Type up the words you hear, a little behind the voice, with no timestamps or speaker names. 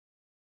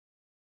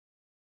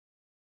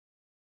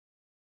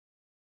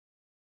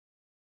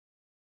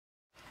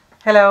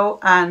Hello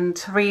and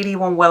really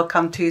warm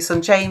welcome to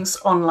St. James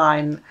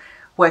Online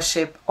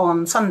Worship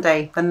on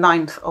Sunday, the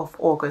 9th of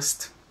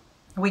August.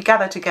 We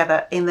gather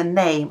together in the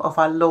name of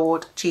our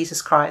Lord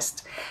Jesus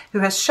Christ, who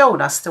has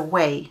shown us the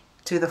way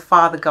to the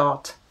Father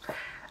God.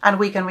 And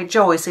we can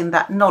rejoice in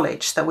that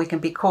knowledge that we can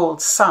be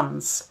called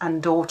sons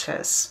and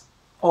daughters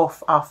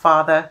of our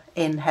Father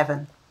in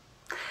heaven.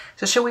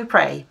 So shall we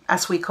pray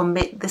as we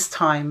commit this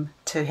time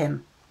to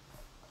him?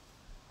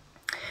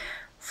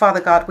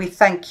 Father God, we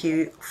thank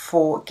you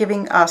for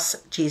giving us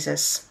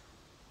Jesus.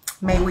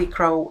 May we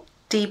grow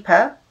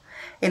deeper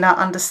in our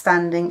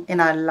understanding, in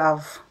our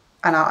love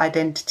and our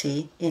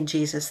identity in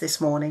Jesus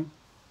this morning.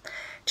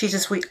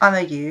 Jesus, we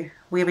honour you,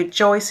 we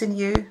rejoice in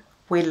you,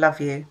 we love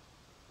you.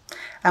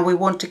 And we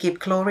want to give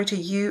glory to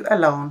you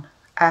alone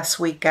as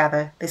we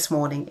gather this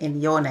morning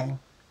in your name.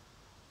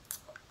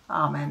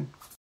 Amen.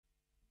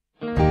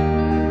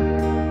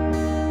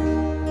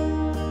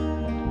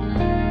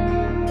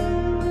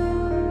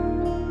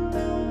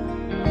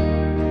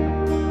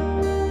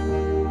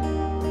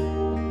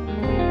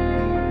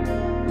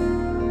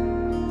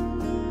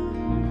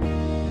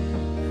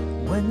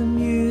 When the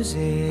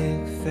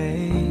music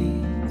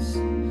fades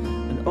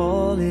and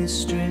all is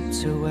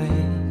stripped away,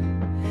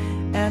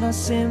 and I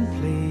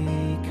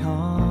simply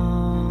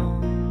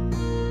come,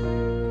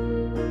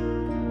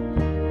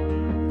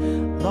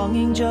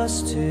 longing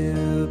just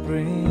to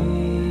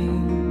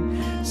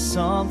bring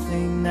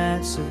something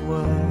that's of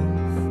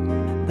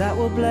worth, that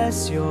will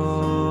bless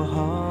your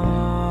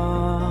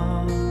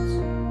heart.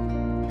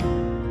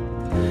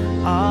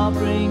 I'll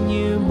bring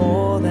you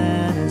more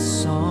than a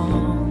song,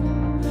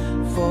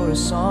 for a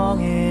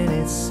song in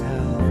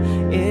itself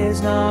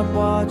is not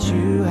what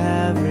you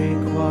have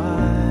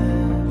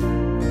required.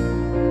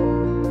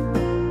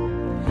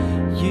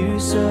 You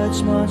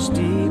search much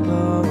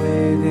deeper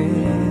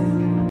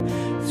within,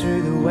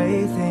 through the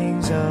way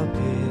things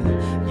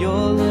appear.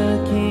 You're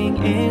looking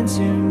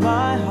into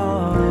my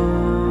heart.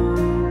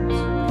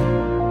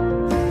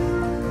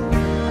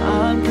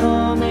 I'm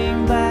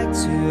coming back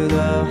to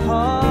the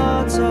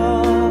heart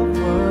of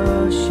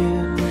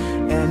worship,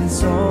 and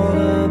it's all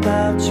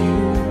about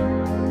you,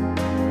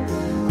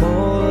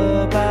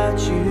 all about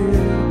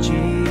you,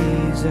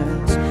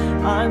 Jesus.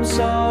 I'm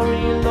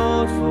sorry,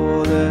 Lord,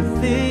 for the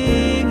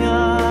thing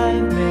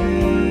I've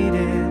made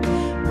it,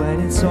 when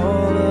it's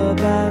all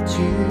about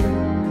you,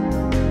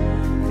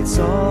 it's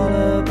all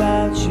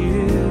about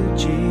you,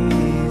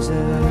 Jesus.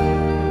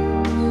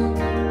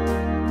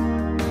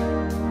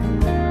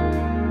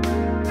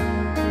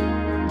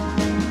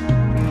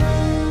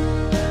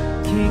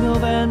 King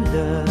of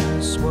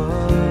endless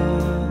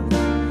world,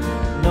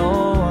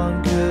 no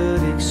one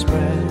could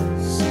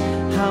express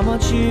how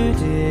much you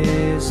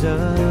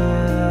deserve.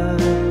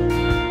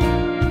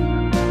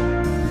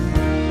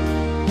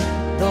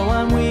 Though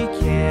I'm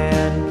weak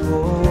and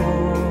poor,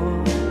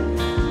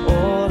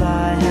 all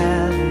I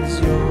have is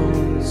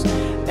yours,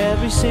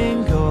 every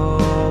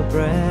single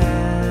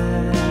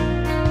breath.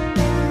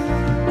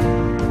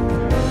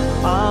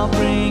 I'll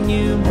bring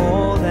you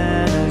more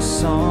than a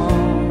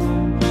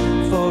song,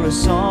 for a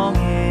song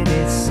in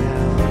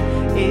itself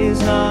is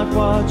not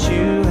what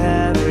you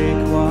have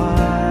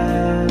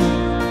required.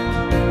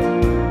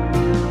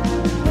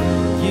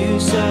 You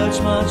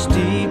search much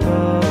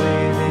deeper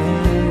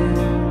within,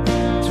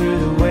 through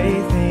the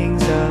way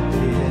things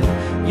appear.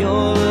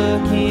 You're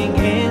looking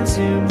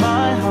into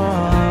my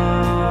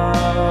heart.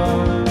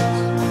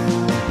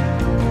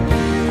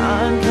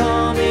 I'm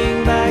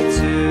coming back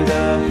to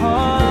the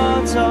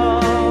heart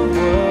of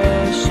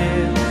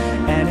worship,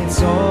 and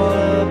it's all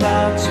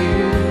about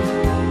you,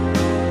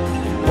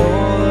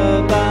 all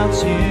about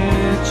you,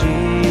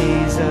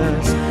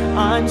 Jesus.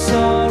 I'm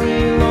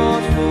sorry,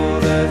 Lord, for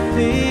the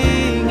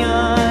thing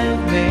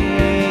I've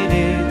made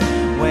it,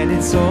 when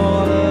it's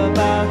all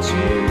about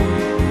you,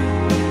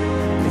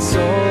 it's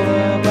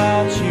all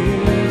about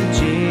you,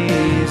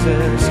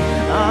 Jesus.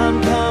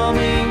 I'm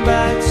coming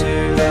back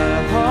to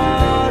the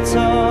heart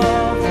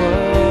of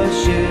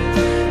worship,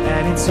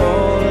 and it's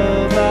all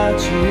about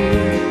you,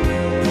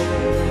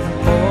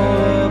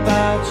 all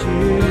about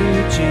you,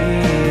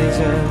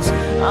 Jesus.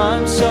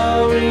 I'm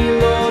sorry,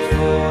 Lord,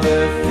 for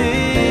the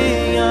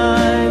thing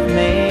I've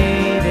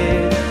made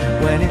it,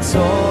 when it's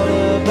all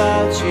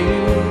about you,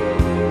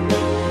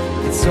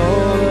 it's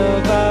all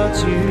about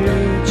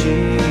you,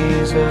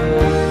 Jesus.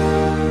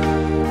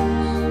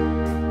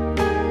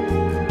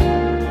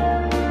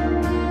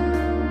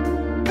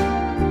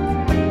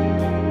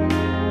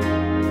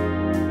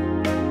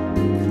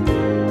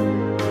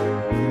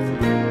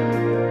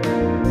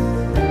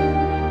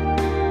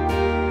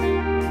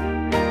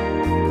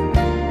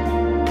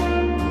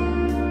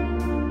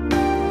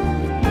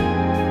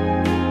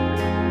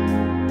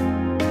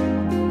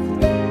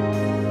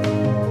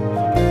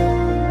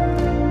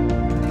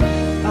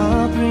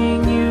 I'll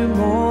bring you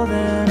more than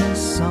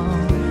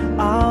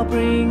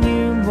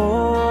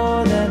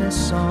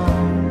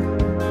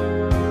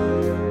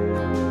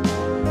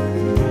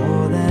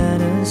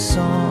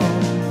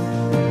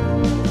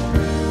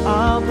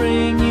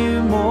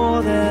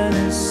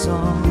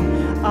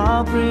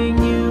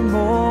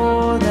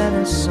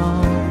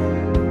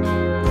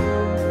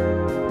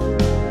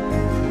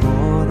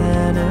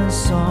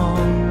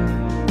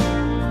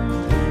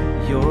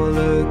You're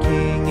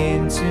looking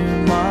into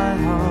my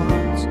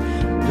heart,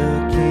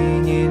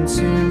 looking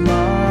into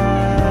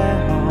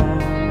my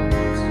heart.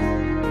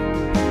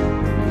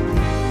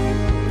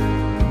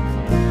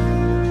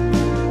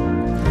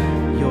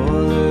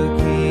 You're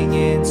looking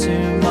into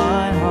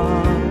my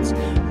heart,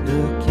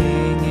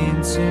 looking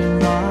into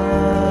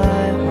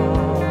my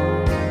heart.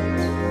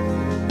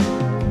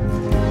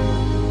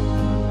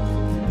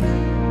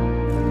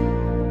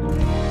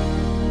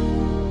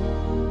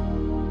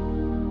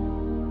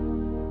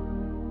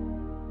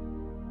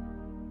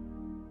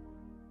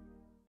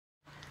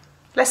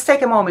 Let's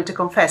take a moment to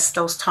confess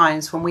those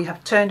times when we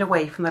have turned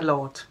away from the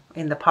Lord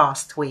in the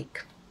past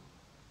week.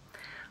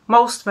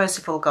 Most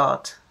merciful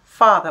God,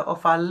 Father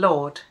of our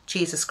Lord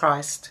Jesus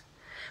Christ,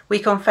 we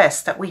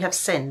confess that we have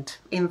sinned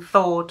in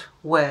thought,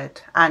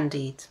 word and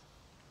deed.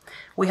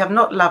 We have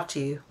not loved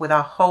you with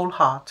our whole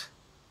heart.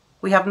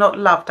 We have not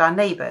loved our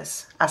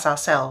neighbours as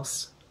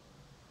ourselves.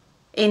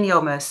 In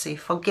your mercy,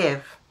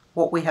 forgive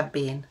what we have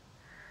been.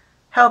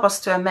 Help us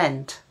to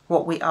amend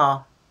what we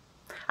are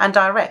and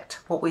direct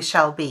what we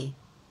shall be,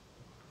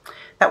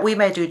 that we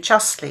may do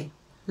justly,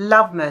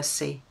 love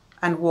mercy,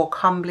 and walk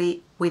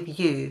humbly with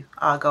you,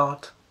 our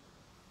God.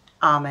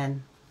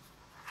 Amen.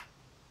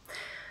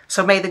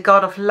 So may the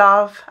God of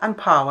love and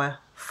power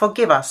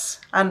forgive us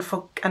and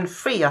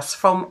free us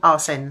from our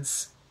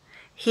sins,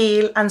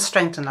 heal and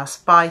strengthen us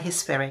by his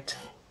Spirit,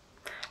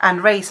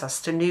 and raise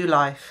us to new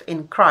life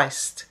in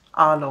Christ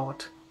our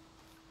Lord.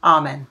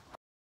 Amen.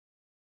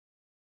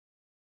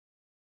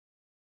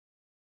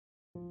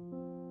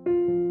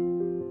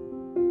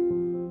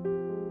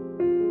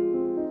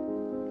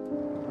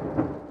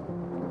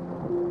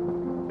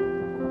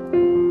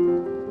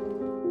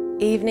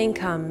 Evening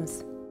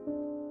comes.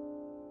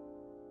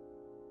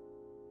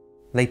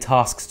 Lay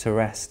tasks to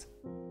rest.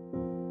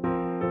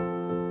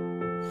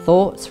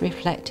 Thoughts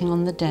reflecting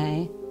on the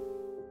day.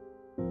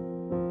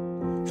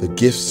 The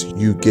gifts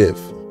you give.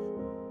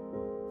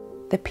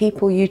 The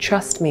people you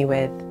trust me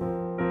with.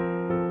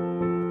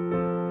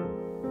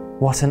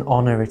 What an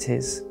honour it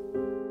is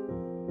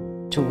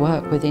To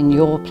work within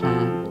your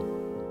plan.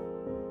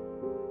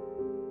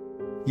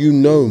 You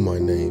know my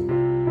name.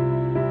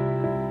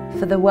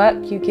 For the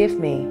work you give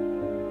me,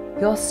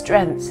 your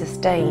strength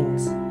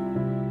sustains.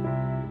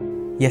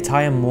 Yet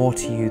I am more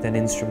to you than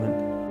instrument.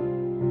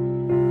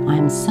 I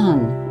am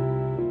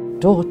son,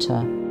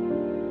 daughter,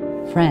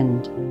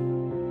 friend.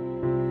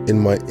 In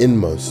my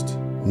inmost,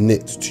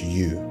 knit to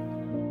you.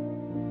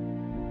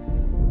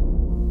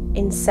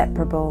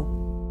 Inseparable.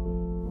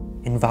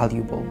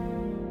 Invaluable.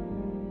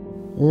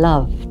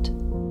 Loved.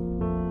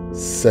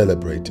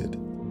 Celebrated.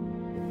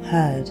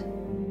 Heard.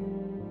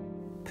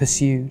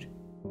 Pursued.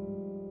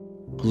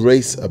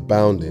 Grace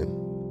abounding.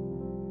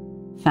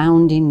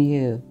 Found in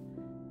you.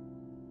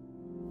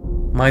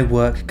 My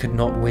work could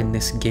not win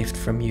this gift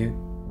from you.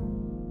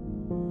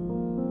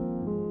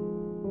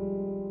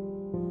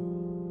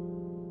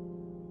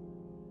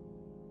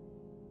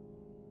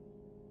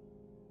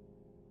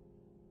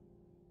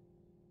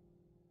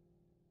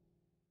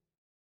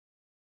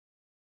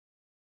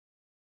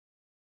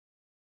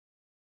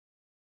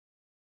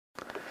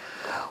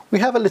 We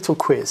have a little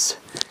quiz.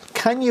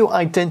 Can you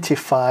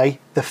identify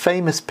the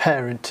famous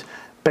parent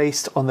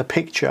based on the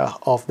picture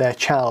of their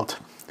child?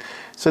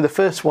 So the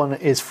first one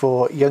is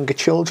for younger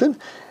children.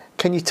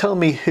 Can you tell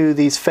me who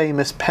these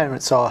famous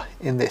parents are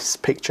in this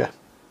picture?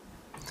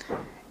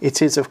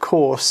 It is, of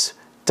course,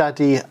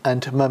 Daddy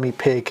and Mummy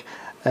Pig,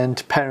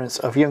 and parents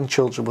of young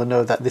children will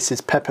know that this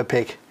is Peppa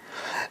Pig.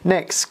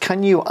 Next,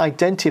 can you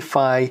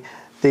identify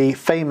the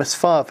famous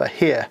father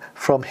here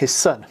from his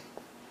son?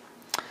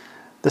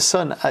 The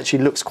son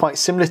actually looks quite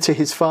similar to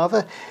his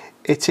father.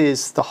 It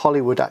is the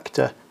Hollywood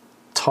actor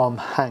Tom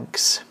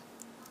Hanks.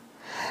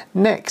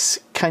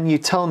 Next, can you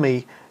tell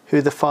me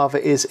who the father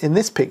is in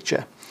this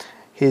picture?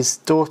 His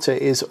daughter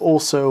is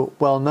also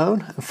well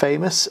known and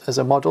famous as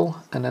a model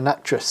and an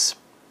actress.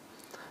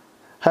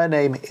 Her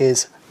name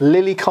is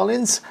Lily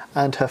Collins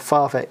and her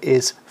father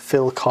is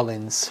Phil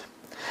Collins.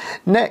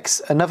 Next,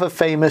 another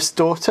famous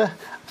daughter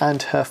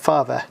and her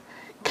father.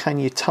 Can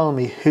you tell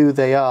me who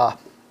they are?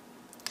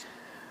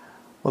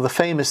 Well, the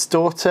famous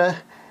daughter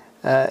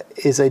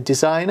is a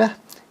designer.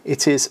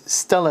 It is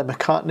Stella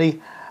McCartney,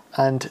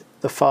 and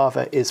the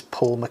father is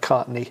Paul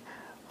McCartney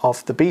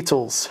of the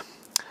Beatles.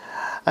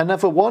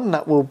 Another one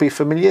that will be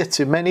familiar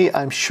to many,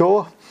 I'm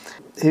sure.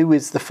 Who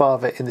is the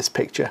father in this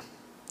picture?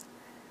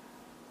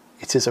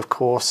 It is, of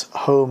course,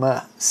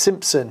 Homer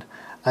Simpson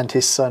and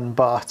his son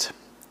Bart.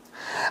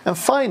 And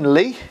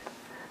finally,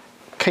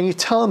 can you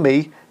tell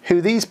me who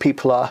these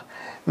people are?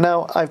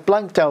 Now, I've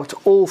blanked out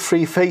all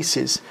three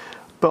faces,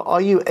 but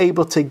are you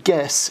able to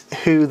guess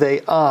who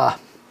they are?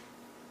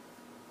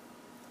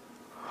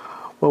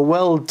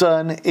 Well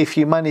done if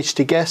you managed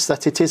to guess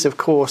that it is, of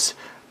course,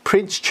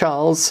 Prince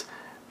Charles,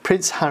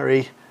 Prince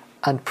Harry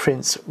and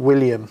Prince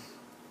William.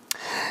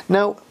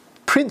 Now,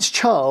 Prince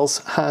Charles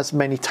has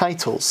many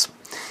titles.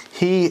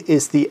 He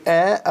is the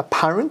heir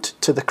apparent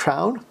to the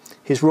crown,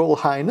 His Royal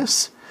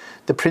Highness,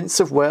 the Prince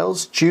of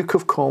Wales, Duke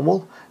of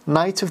Cornwall,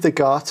 Knight of the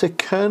Garter,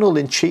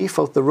 Colonel-in-Chief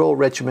of the Royal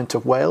Regiment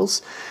of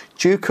Wales,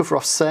 Duke of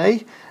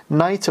Rothesay,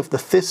 Knight of the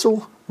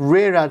Thistle,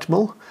 Rear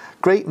Admiral,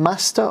 Great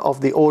Master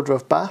of the Order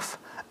of Bath,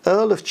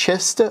 Earl of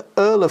Chester,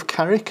 Earl of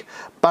Carrick,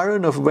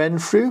 Baron of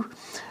Renfrew,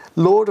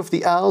 Lord of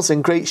the Isles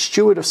and Great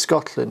Steward of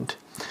Scotland.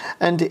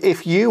 And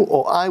if you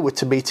or I were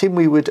to meet him,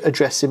 we would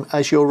address him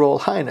as Your Royal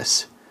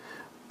Highness.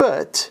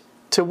 But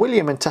to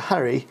William and to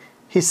Harry,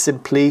 he's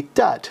simply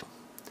Dad.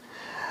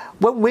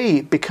 When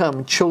we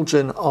become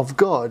children of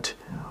God,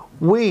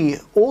 we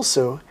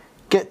also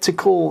get to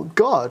call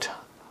God,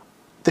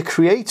 the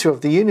creator of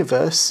the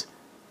universe,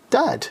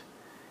 Dad.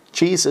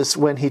 Jesus,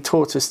 when he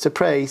taught us to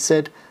pray,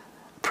 said,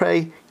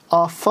 "Pray,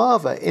 our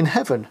Father in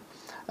heaven."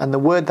 And the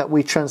word that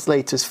we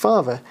translate as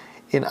Father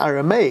in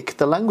Aramaic,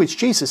 the language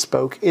Jesus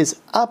spoke, is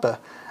Abba.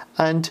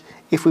 And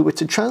if we were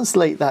to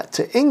translate that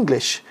to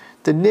English,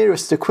 the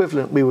nearest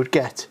equivalent we would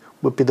get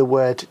would be the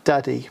word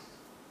Daddy.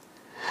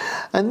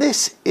 And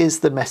this is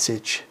the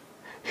message.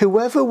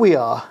 Whoever we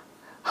are,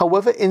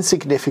 however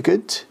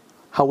insignificant,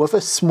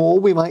 however small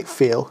we might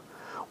feel,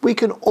 we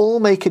can all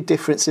make a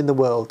difference in the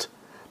world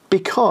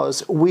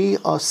because we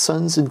are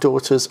sons and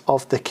daughters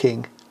of the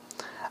King,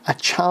 a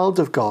child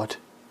of God.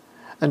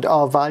 And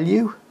our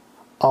value,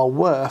 our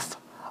worth,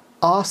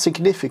 our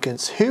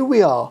significance, who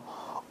we are,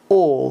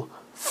 all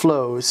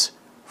flows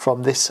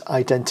from this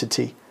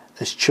identity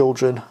as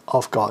children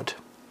of God.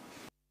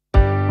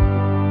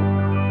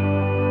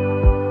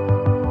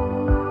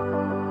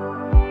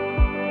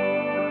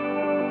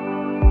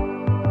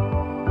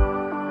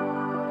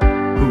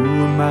 Who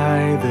am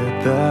I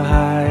that the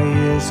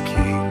highest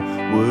King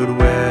would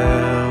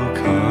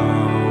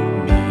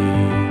welcome me?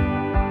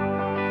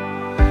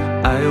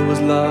 I was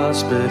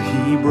lost, but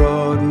he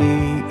brought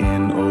me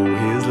in. Oh,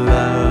 his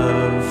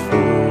love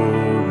for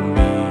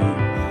me.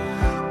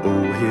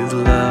 Oh, his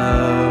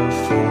love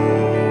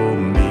for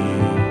me.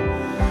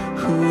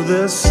 Who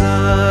the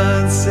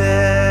sun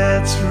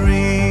sets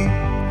free,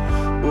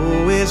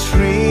 oh, is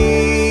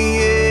free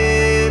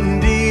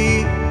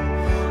indeed.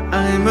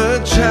 I'm a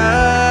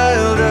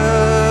child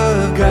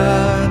of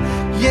God,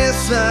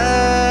 yes I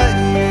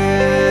am.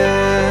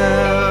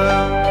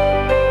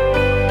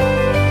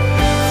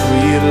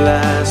 Free at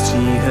last,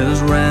 he has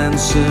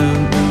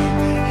ransomed me,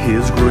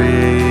 his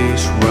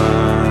grace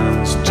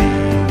runs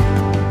deep.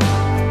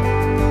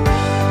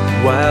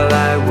 While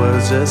I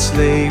was a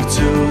slave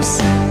to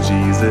sin,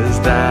 Jesus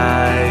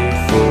died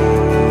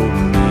for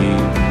me.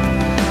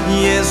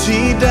 Yes,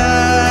 he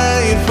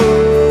died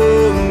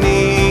for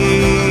me.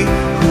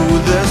 Who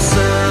the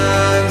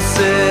sun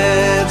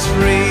sets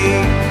free,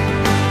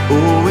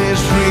 oh, is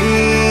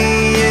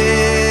free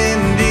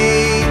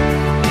indeed.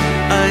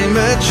 I'm a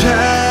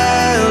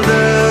child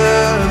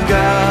of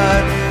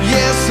God,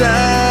 yes I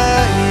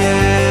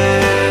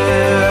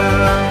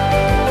am.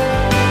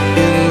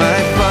 In my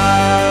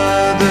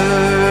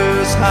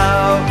Father's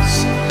house,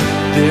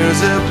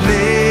 there's a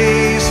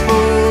place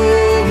for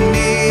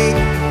me.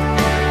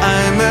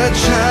 I'm a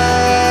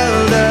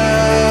child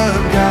of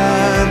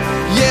God,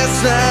 yes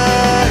I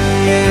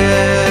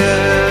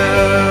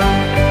am.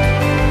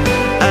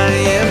 I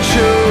am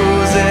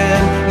chosen,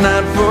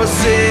 not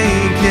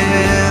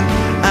forsaken.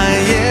 I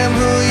am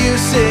who you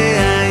say I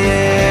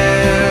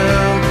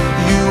am.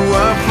 You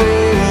are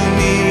for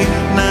me,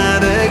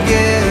 not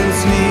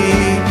against me.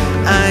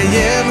 I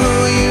am who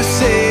you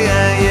say I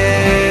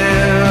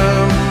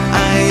am. I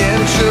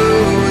am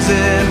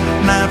chosen,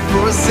 not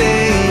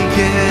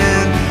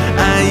forsaken. I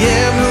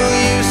am who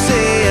you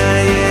say I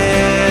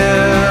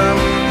am.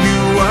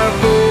 You are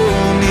for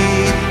me,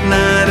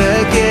 not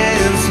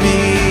against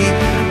me.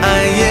 I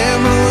am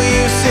who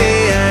you say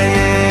I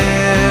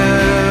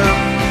am.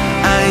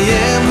 I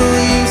am who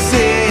you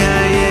say I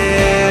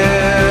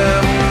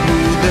am. Who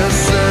the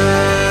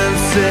sun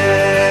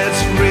sets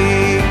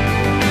free,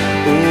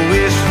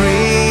 oh, is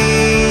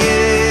free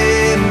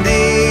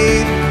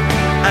indeed.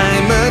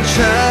 I'm a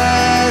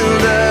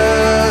child of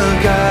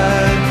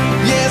God,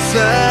 yes I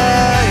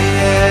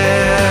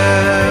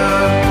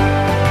am.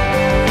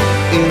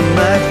 In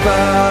my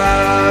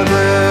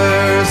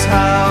Father's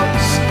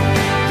house,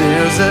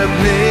 there's a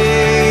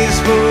place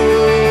for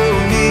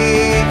me.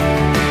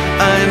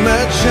 I'm a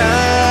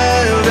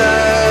child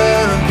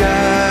of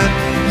God,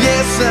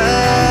 yes I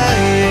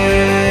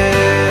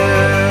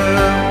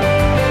am.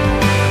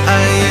 I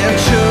am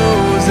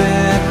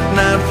chosen,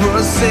 not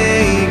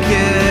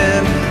forsaken.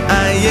 I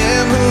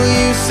am who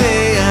you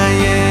say I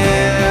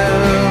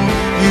am.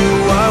 You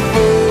are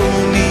for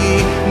me,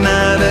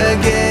 not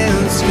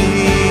against me.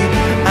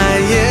 I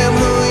am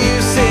who you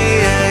say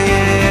I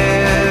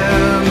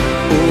am.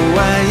 Oh, I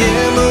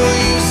am who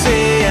you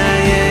say I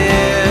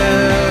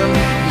am.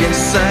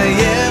 Yes, I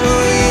am who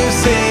you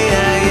say I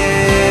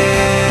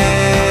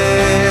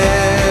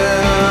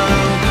am.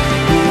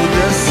 Who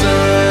the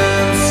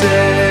sun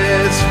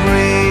sets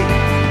free,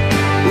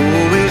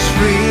 oh, is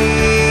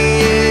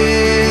free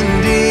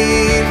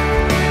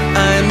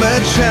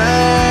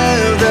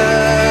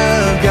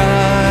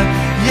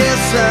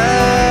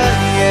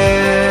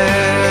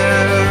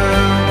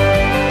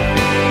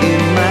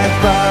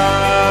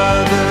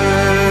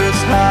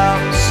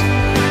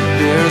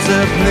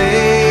a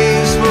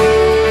place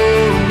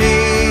for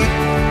me.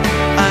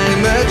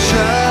 I'm a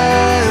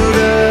child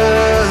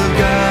of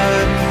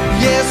God.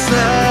 Yes,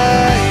 I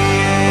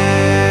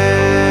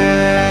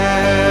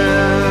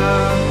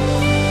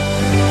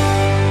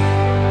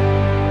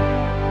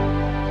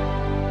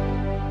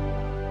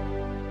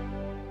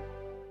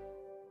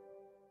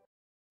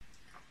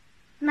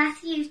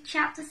Matthew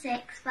chapter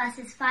 6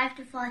 verses 5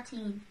 to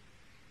 14.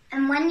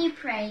 And when you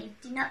pray,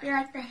 do not be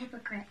like the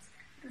hypocrites,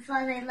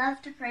 for they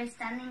love to pray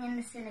standing in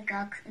the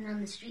synagogues and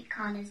on the street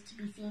corners to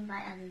be seen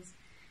by others.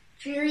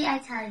 Truly I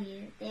tell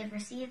you, they have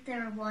received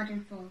their reward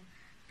in full.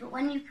 But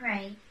when you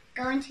pray,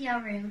 go into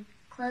your room,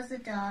 close the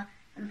door,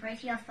 and pray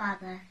to your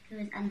Father who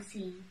is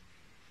unseen.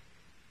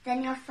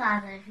 Then your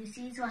Father who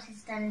sees what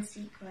is done in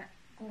secret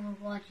will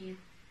reward you.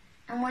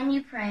 And when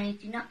you pray,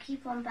 do not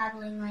keep on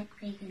babbling like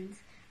pagans,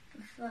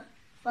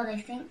 for they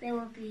think they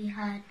will be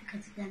heard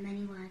because of their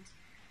many words.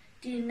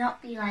 Do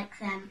not be like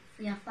them,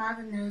 for your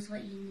Father knows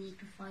what you need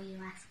before you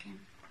ask him.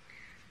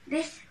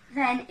 This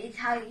then is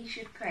how you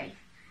should pray.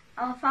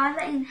 Our Father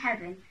in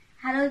heaven,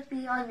 hallowed be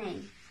your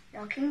name.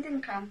 Your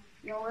kingdom come,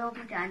 your will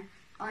be done,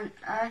 on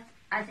earth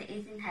as it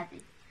is in heaven.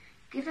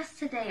 Give us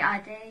today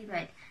our daily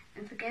bread,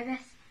 and forgive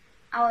us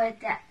our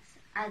debts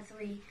as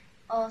we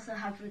also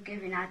have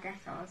forgiven our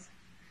debtors.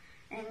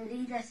 And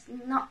lead us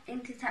not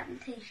into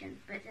temptation,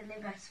 but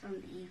deliver us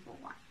from the evil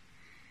one.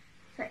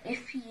 For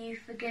if you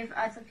forgive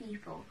other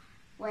people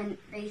when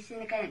they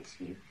sin against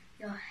you,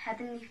 your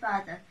heavenly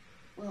Father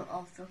will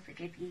also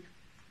forgive you.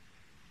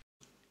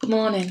 Good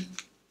morning.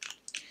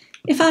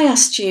 If I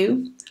asked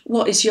you,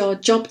 what is your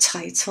job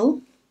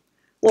title,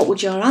 what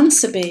would your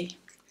answer be?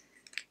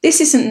 This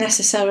isn't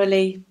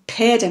necessarily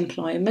paid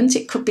employment.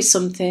 It could be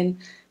something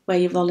where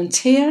you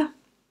volunteer.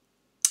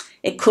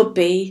 It could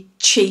be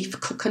chief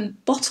cook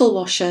and bottle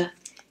washer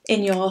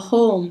in your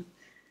home.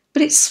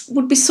 But it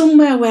would be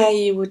somewhere where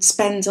you would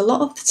spend a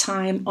lot of the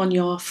time on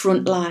your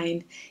front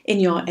line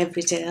in your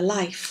everyday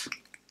life.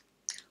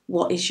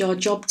 What is your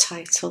job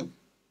title?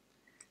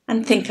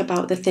 And think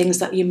about the things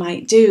that you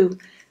might do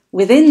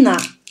within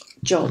that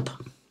job.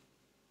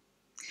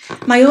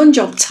 My own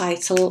job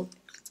title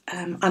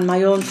and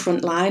my own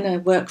front line, I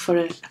work for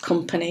a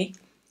company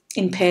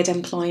in paid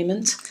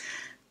employment,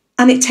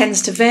 and it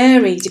tends to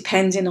vary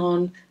depending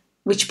on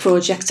which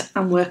project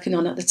I'm working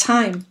on at the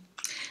time.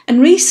 And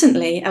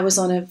recently I was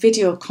on a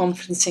video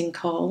conferencing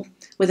call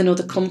with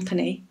another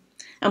company,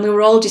 and we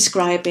were all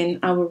describing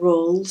our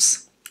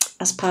roles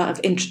as part of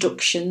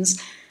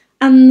introductions,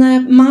 and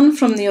the man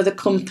from the other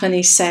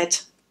company said,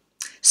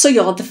 "So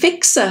you're the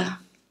fixer?"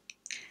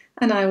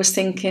 And I was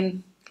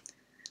thinking,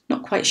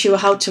 not quite sure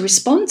how to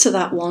respond to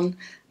that one,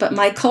 but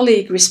my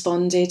colleague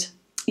responded,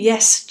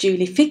 "Yes,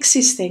 Julie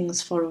fixes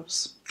things for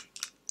us."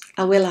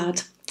 I will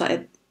add that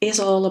it is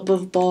all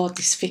above board,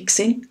 this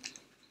fixing.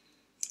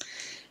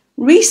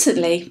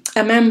 Recently,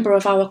 a member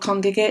of our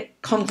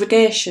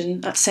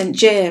congregation at St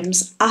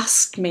James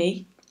asked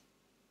me,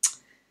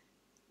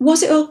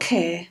 was it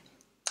okay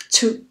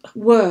to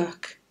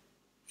work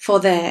for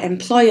their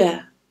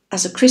employer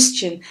as a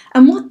Christian?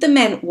 And what they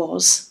meant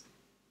was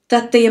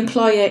that the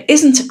employer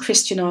isn't a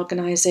Christian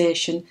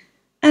organisation,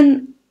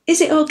 and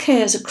is it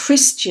okay as a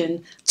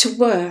Christian to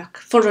work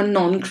for a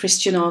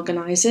non-Christian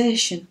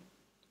organisation?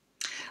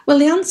 Well,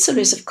 the answer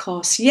is, of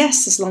course,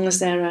 yes, as long as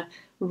they're a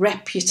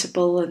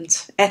reputable and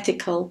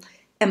ethical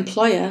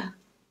employer.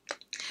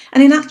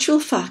 And in actual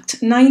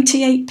fact,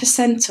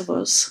 98% of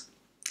us,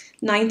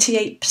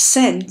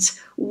 98%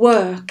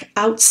 work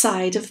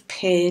outside of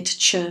paid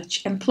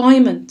church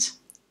employment.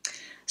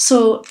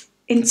 So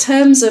in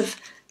terms of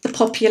the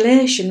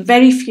population,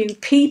 very few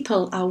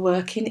people are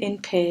working in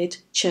paid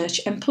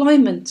church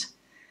employment.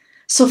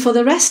 So for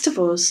the rest of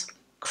us,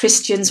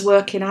 Christians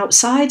working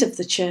outside of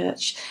the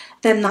church,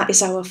 then that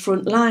is our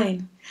front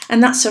line.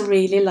 And that's a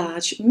really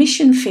large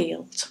mission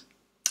field.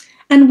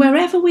 And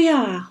wherever we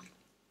are,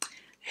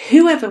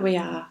 whoever we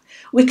are,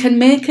 we can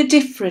make a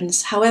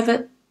difference,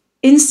 however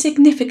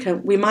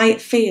insignificant we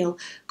might feel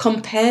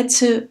compared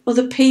to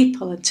other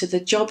people and to the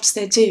jobs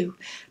they do,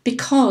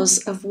 because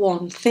of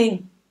one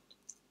thing.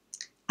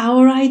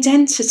 Our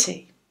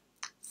identity.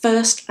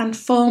 First and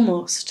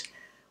foremost,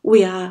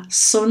 we are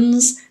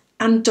sons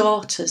and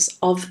daughters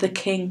of the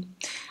King.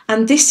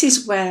 And this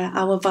is where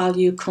our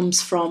value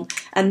comes from,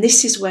 and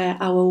this is where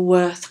our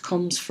worth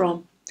comes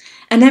from.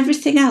 And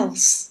everything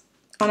else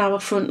on our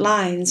front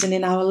lines and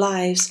in our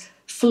lives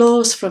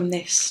flows from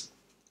this.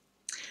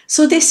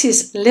 So this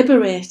is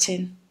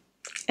liberating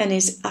and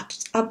is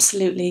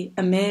absolutely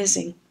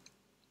amazing.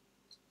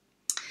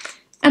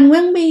 And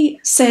when we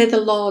say the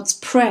Lord's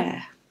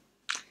Prayer,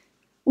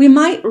 we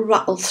might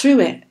rattle through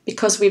it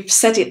because we've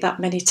said it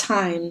that many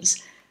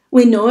times.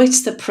 We know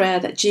it's the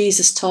prayer that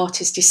Jesus taught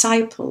his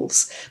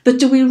disciples, but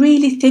do we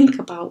really think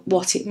about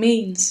what it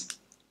means?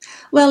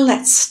 Well,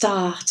 let's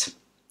start.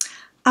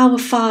 Our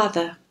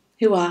Father,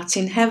 who art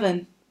in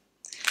heaven.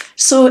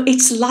 So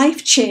it's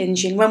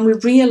life-changing when we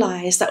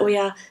realise that we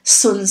are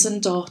sons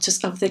and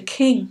daughters of the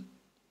King.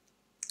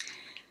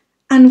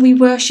 And we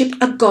worship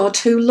a God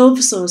who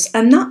loves us,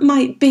 and that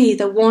might be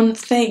the one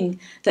thing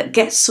that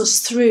gets us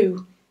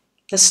through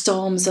the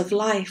storms of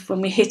life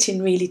when we're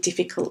hitting really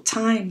difficult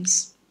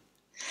times.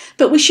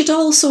 But we should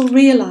also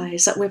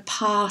realise that we're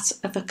part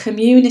of a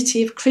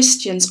community of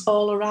Christians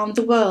all around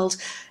the world,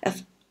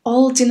 of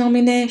all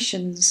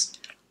denominations,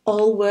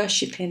 all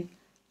worshipping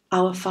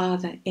our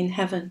Father in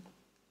heaven.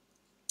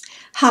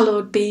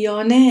 Hallowed be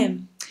your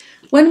name.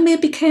 When we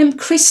became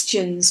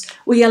Christians,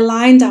 we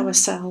aligned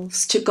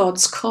ourselves to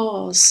God's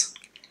cause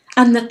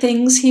and the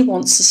things he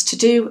wants us to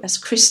do as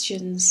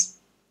Christians.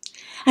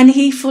 And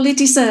he fully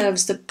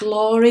deserves the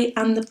glory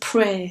and the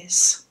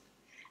praise,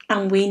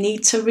 and we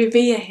need to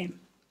revere him.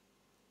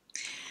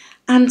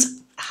 And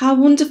how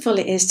wonderful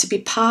it is to be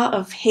part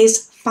of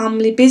his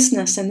family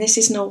business. And this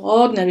is no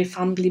ordinary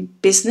family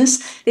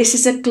business. This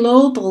is a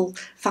global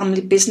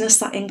family business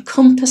that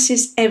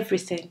encompasses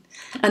everything,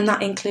 and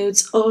that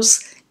includes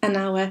us and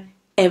our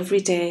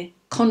everyday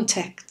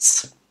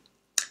contexts.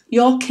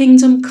 Your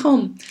kingdom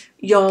come,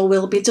 your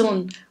will be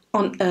done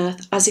on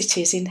earth as it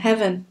is in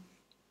heaven.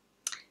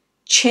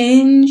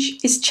 Change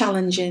is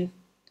challenging,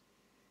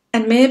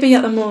 and maybe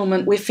at the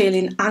moment we're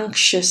feeling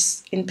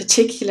anxious in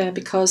particular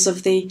because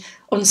of the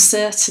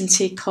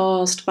uncertainty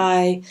caused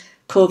by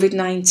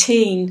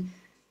COVID-19,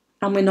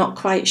 and we're not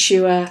quite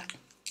sure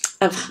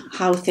of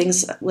how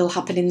things will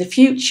happen in the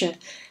future.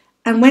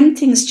 And when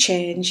things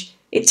change,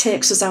 it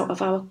takes us out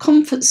of our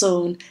comfort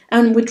zone,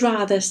 and we'd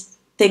rather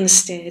things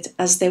stayed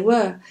as they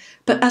were.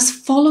 But as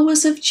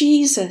followers of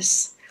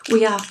Jesus,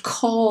 we are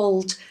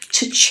called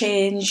to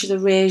change the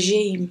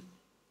regime.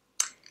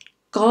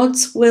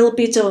 God's will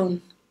be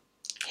done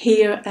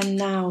here and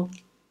now.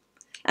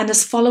 And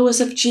as followers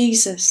of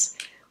Jesus,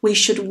 we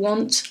should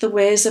want the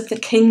ways of the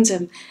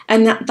kingdom,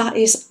 and that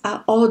is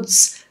at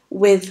odds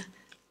with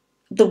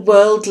the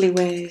worldly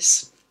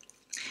ways.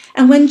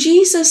 And when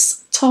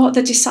Jesus taught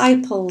the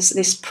disciples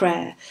this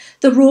prayer,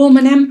 the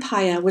Roman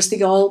Empire was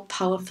the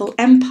all-powerful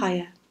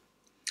empire.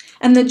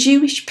 And the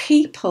Jewish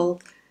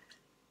people,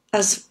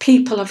 as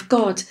people of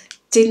God,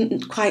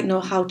 didn't quite know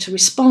how to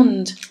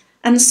respond.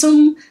 And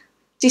some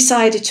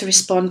decided to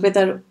respond with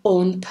their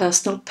own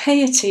personal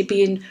piety,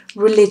 being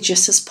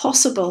religious as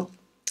possible.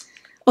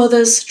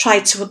 Others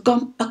tried to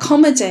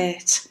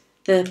accommodate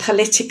the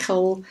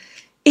political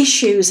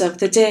issues of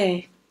the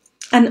day,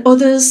 and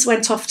others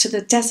went off to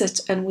the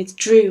desert and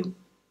withdrew.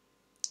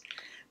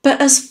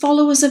 But as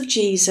followers of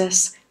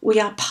Jesus, we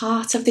are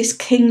part of this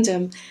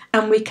kingdom,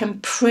 and we can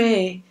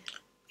pray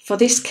for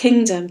this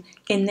kingdom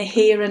in the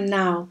here and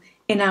now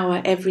in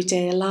our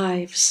everyday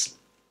lives.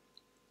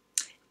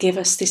 Give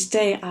us this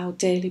day our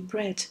daily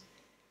bread.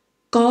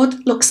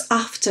 God looks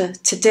after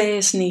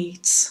today's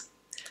needs.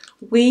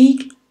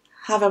 We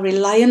have a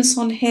reliance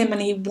on him,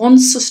 and he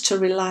wants us to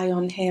rely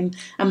on him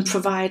and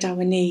provide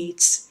our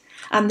needs.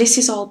 And this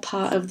is all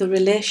part of the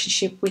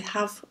relationship we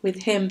have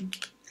with him.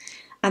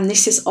 And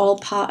this is all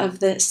part of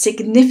the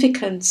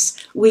significance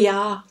we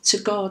are to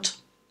God.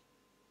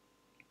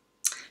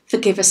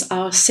 Forgive us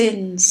our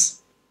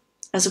sins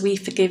as we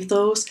forgive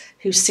those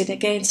who sin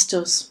against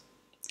us.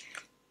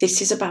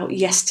 This is about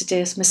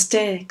yesterday's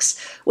mistakes.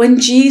 When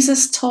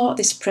Jesus taught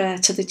this prayer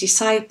to the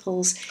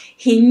disciples,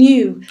 he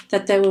knew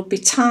that there would be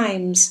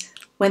times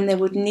when they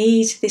would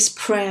need this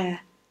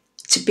prayer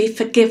to be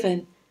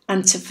forgiven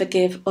and to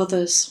forgive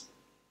others.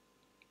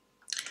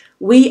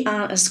 We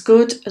aren't as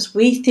good as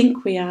we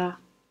think we are,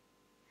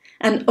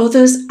 and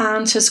others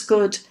aren't as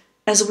good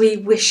as we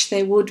wish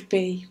they would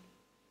be.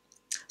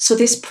 So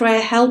this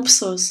prayer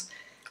helps us,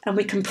 and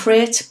we can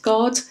pray to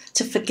God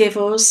to forgive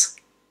us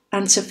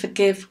and to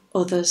forgive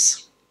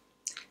others.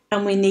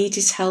 And we need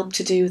his help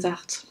to do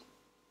that.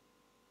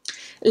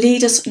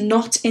 Lead us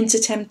not into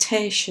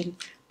temptation,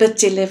 but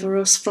deliver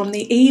us from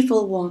the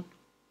evil one.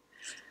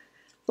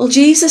 Well,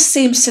 Jesus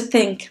seems to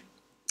think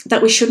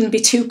that we shouldn't be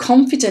too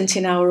confident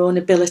in our own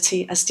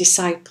ability as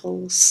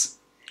disciples.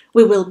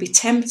 We will be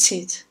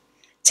tempted.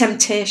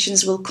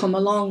 Temptations will come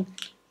along.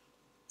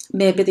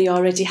 Maybe they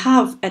already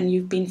have, and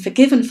you've been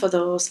forgiven for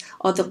those,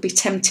 or there'll be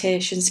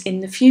temptations in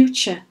the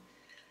future.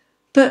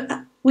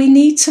 But we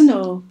need to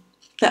know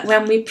that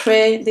when we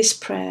pray this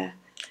prayer,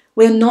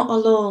 we're not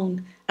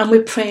alone, and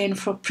we're praying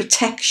for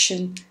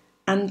protection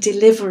and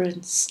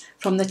deliverance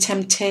from the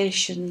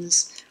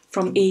temptations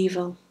from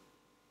evil.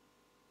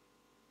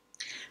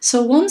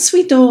 So once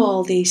we know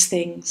all these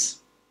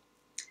things,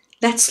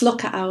 let's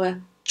look at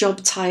our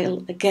job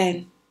title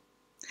again.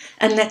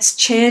 And let's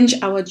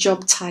change our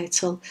job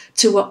title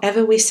to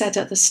whatever we said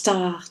at the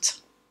start,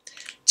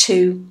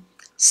 to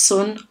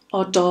son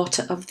or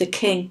daughter of the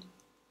King.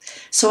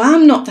 So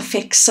I'm not the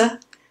fixer,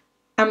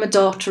 I'm a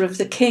daughter of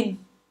the King.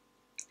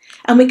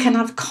 And we can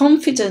have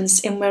confidence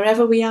in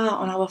wherever we are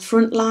on our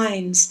front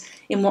lines,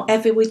 in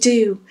whatever we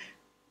do,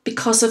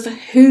 because of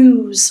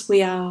whose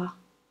we are.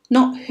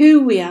 Not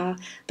who we are,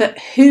 but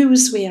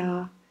whose we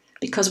are,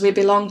 because we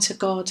belong to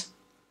God.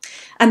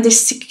 And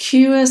this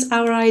secures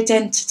our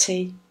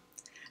identity,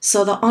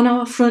 so that on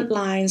our front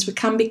lines we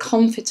can be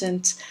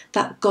confident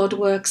that God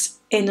works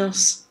in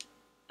us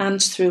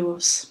and through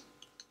us.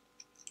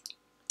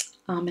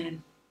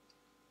 Amen.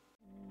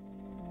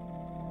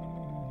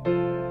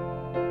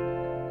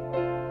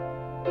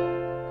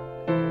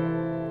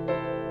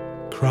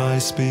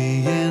 Christ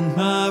be in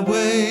my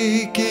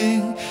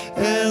waking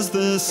as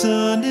the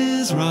sun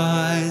is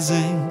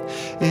rising,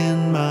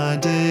 in my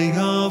day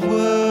of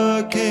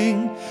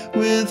working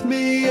with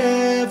me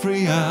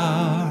every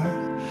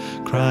hour.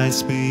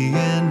 Christ be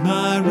in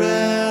my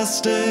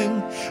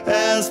resting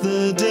as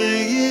the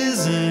day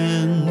is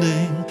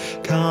ending,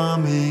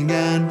 calming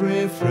and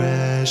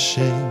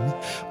refreshing,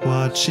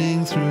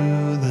 watching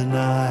through the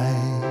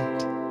night.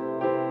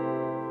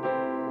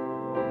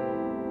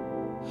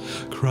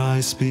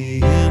 Christ be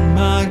in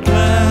my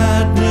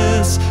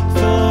gladness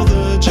for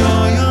the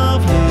joy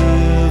of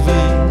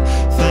living,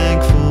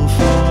 thankful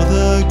for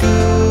the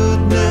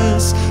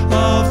goodness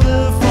of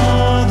the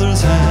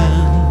Father's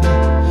hand.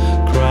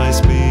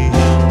 Christ be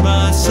in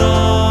my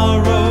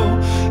sorrow,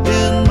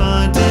 in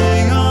my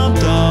day of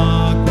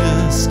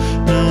darkness,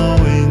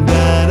 knowing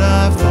that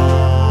I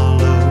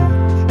follow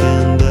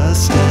in the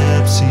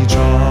steps He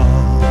trod.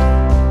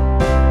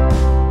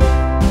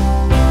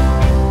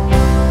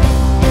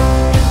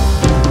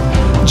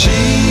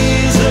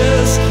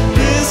 Jesus,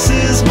 this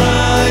is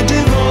my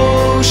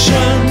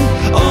devotion,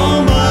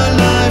 all my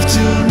life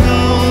to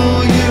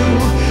know you,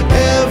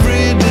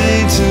 every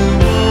day to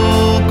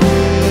walk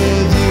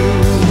with you.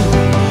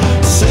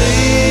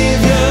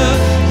 Savior,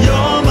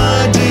 you're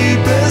my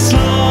deepest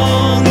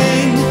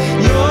longing,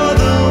 you're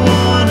the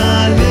one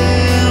I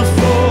live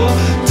for.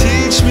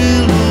 Teach me,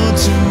 Lord,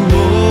 to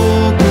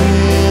walk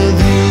with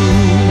you.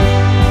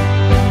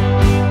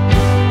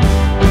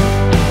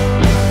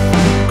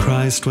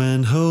 Christ,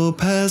 when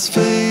hope has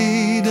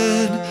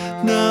faded,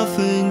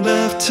 nothing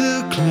left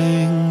to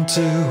cling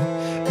to,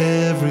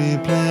 every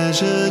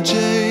pleasure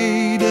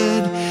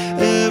jaded,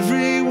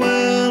 every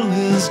well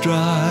is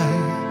dry.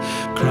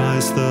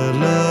 Christ, the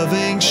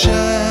loving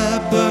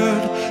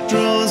shepherd,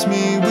 draws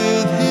me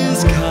with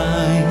His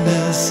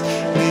kindness,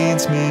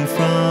 leads me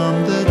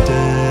from the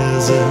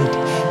desert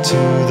to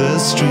the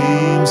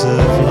streams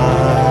of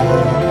life.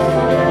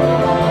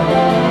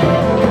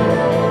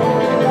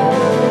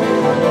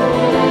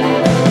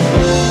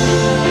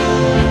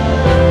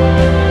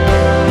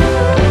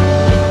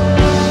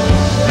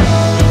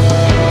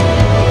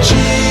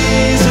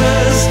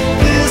 Jesus,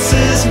 this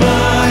is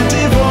my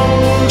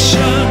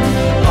devotion,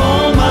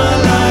 all my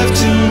life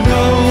to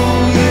know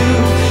you,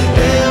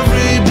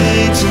 every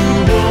day to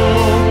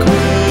walk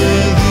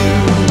with you.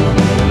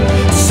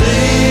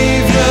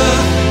 Savior,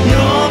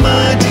 you're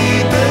my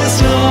deepest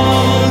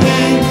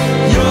longing,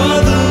 you're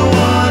the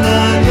one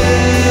I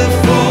live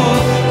for.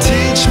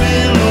 Teach me,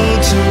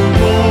 Lord, to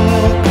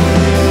walk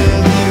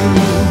with you.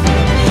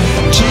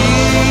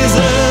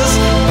 Jesus,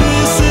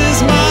 this is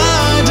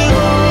my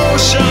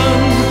devotion,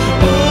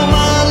 all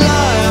my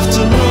life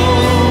to know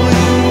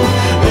you,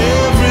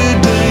 every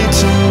day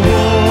to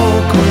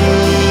walk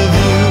with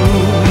you.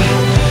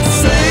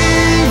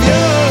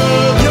 Savior,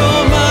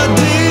 you're my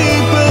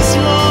deepest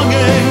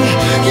longing,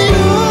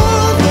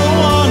 you're the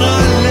one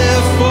I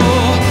live for.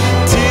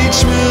 Teach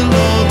me,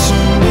 Lord, to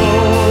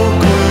walk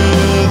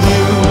with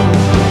you.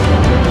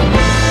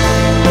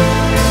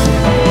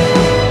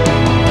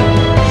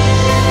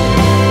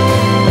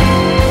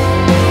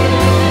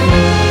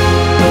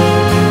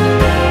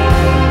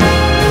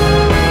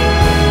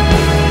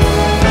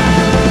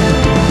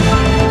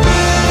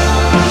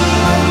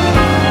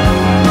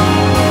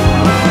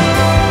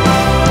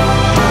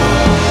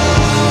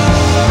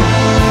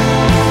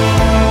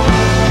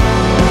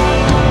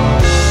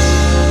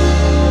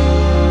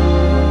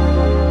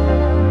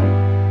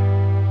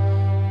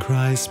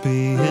 Christ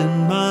be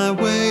in my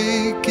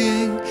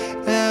waking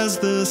as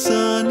the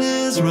sun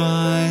is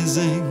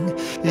rising,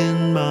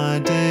 in my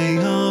day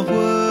of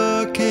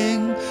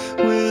working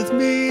with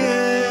me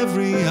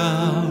every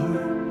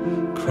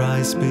hour.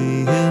 Christ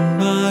be in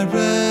my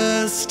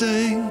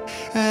resting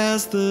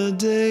as the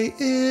day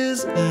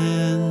is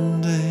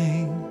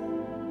ending.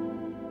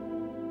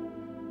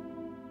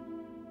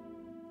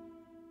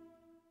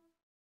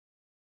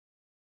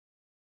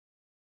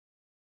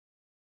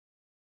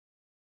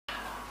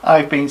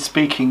 I've been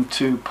speaking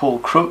to Paul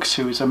Crooks,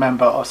 who is a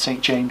member of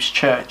St James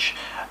Church,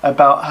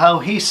 about how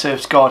he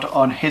serves God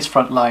on his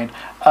front line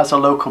as a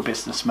local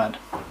businessman.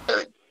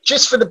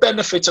 Just for the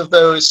benefit of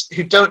those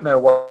who don't know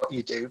what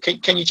you do,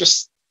 can you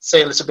just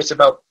say a little bit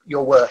about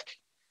your work?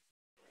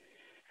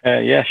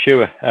 Yeah,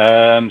 sure.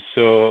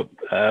 So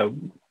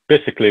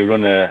basically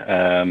run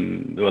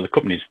the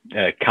company's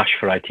Cash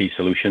for IT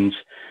Solutions.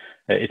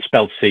 It's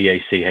spelled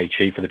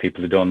C-A-C-H-E for the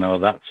people who don't know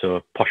that.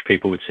 So posh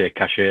people would say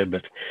cashier,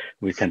 but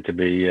we tend to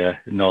be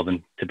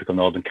typical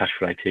northern Cash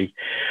for IT.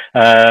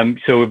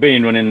 So we've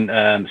been running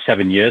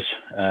 7 years,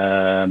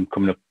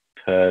 coming up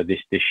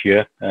this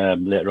year,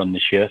 later on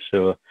this year.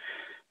 So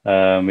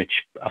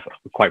which I'm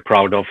quite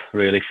proud of,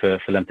 really, for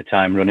length of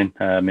time running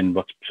in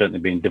what's certainly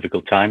been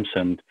difficult times,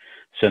 and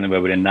certainly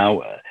where we're in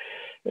now.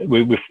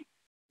 We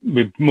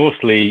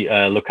mostly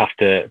look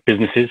after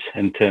businesses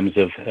in terms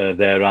of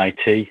their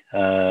IT.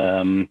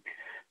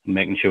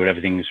 making sure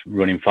everything's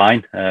running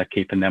fine,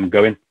 keeping them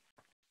going.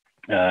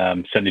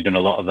 Certainly done a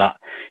lot of that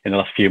in the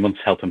last few months,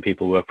 helping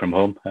people work from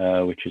home,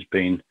 which has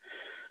been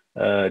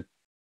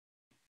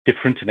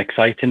different and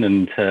exciting,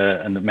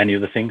 and many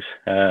other things.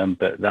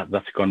 But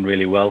that's gone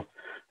really well.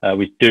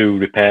 We do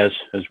repairs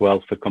as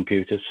well for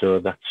computers, so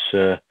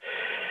that's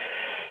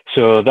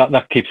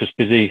that keeps us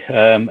busy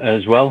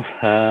as well.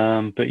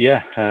 But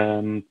yeah.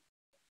 And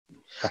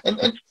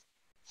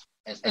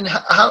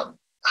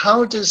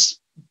how does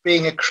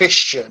being a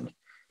Christian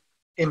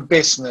in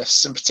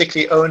business, and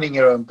particularly owning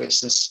your own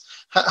business,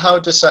 how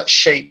does that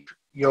shape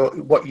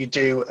what you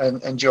do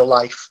and your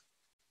life?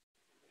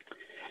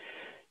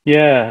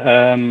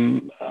 Yeah,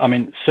 I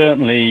mean,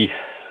 certainly.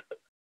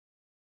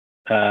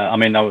 I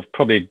mean, I was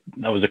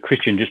a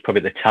Christian just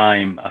probably at the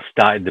time I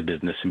started the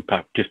business, in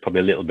fact, just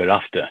probably a little bit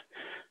after.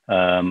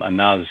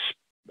 And as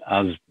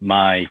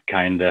my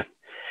kind of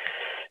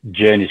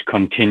journey's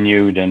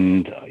continued,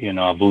 and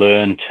I've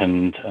learned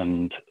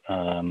and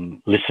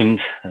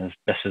listened as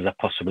best as I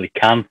possibly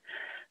can.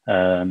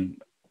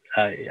 And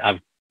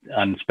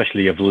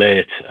especially of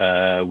late,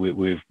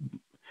 we've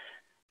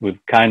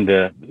kind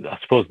of, I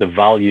suppose, the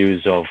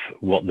values of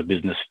what the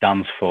business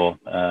stands for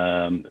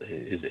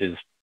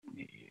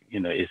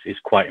is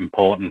quite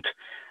important.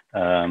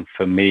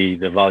 For me,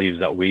 the values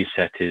that we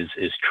set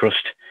is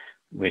trust,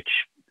 which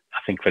I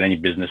think for any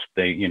business,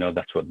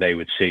 that's what they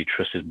would see,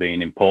 trust as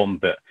being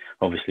important. But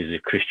obviously, as a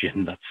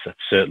Christian, that's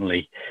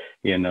certainly,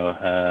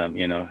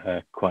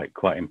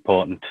 quite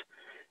important.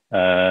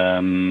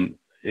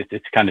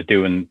 It's kind of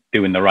doing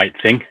the right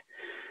thing.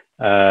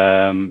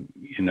 And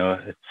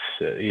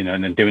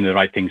then doing the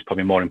right thing is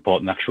probably more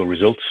important than actual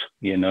results.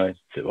 It's,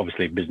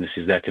 obviously, business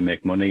is there to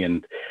make money,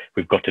 and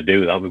we've got to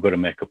do that. We've got to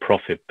make a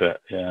profit,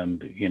 but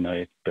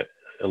but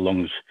as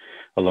long as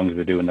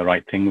we're doing the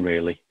right thing,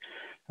 really.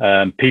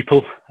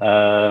 People,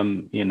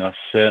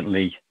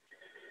 certainly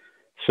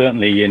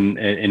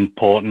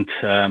important,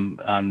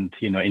 and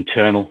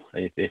internal.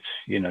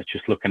 It's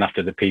just looking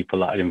after the people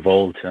that are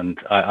involved, and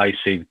I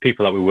see the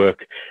people that we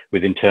work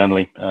with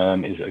internally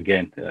is,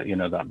 again,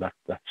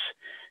 that's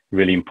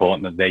really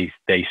important, that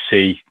they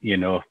see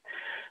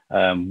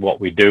what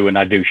we do, and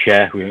I do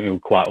share. We're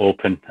quite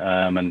open,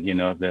 and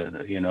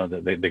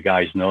the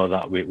guys know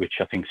that, which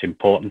I think is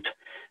important.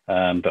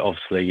 But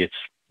obviously,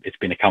 it's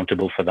been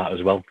accountable for that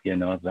as well.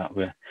 That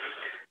we're,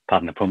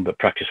 pardon the pun, but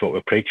practice what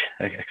we preach,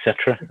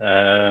 etc.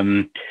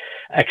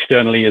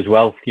 Externally as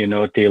well,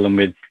 dealing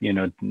with,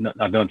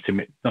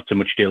 not so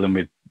much dealing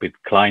with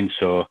clients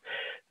or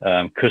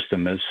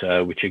customers,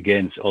 which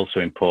again is also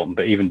important,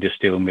 but even just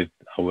dealing with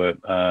our,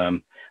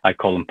 I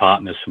call them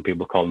partners, some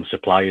people call them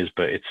suppliers,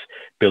 but it's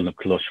building up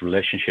close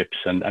relationships,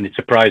 and it's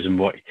surprising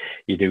what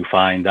you do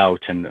find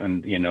out,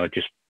 and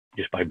just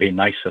by being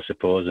nice, I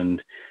suppose,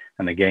 and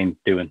again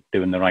doing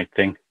the right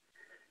thing.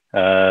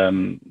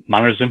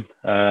 Mannerism,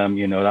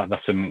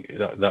 that's something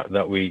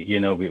that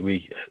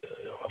we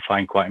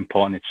find quite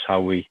important. It's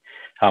how we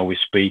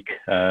speak,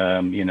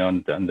 and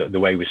the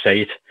way we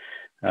say it.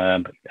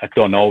 I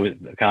don't always,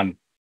 I can't,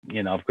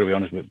 I've got to be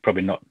honest, we're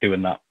probably not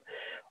doing that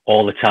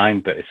all the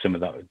time, but it's some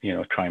of that,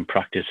 try and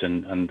practice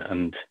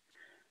and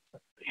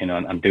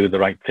do the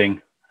right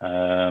thing.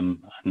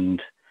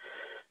 And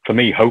for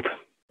me, hope,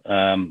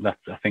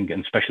 that's, I think,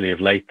 and especially of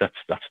late,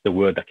 that's the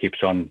word that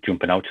keeps on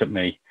jumping out at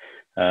me.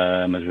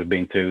 As we've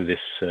been through this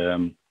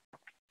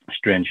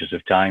strangest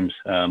of times,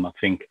 I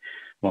think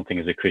one thing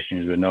as a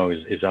Christian, as we know,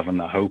 is having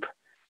that hope,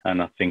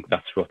 and I think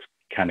that's what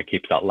kind of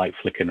keeps that light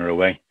flickering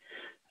away.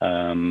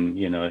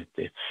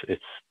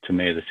 It's to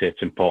me, as I say,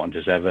 it's important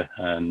as ever,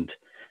 and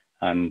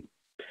I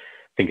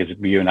think, as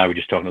you and I were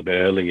just talking a bit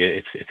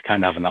earlier, it's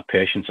kind of having that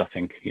patience. I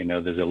think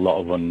there's a lot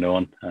of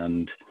unknown,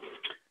 and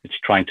it's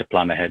trying to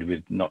plan ahead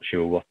with not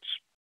sure what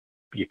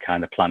you're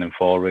kind of planning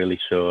for, really.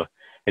 So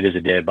it is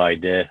a day by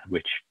day,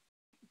 which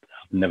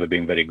never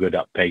been very good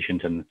at,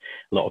 patient, and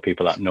a lot of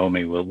people that know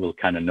me will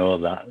kind of know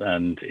that,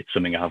 and it's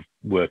something I've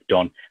worked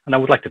on, and I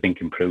would like to think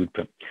improved,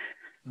 but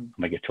I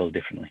might get told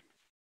differently.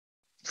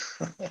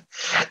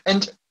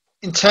 And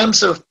in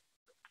terms of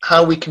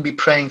how we can be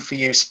praying for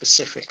you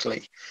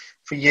specifically,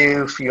 for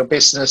you, for your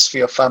business, for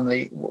your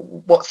family,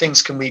 what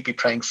things can we be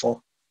praying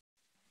for?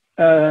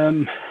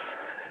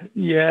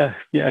 Yeah,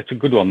 it's a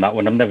good one, that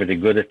one. I'm never really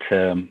good at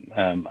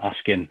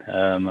asking.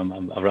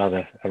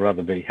 I'd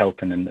rather be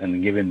helping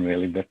and giving,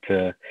 really. But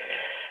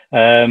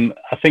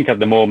I think at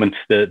the moment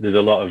there's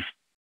a lot of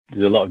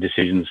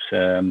decisions.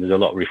 There's a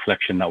lot of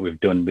reflection that we've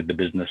done with the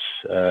business,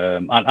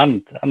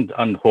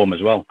 and home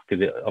as well,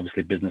 because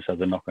obviously business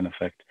has a knock-on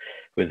effect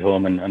with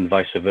home and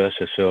vice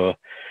versa. So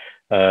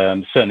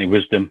certainly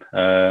wisdom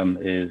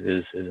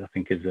is I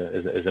think is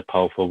a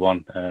powerful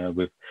one,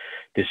 with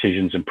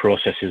decisions and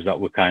processes that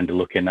we're kind of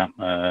looking at.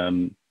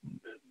 I'm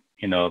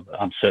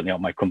certainly out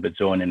of my comfort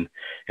zone in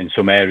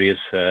some areas.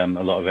 A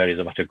lot of areas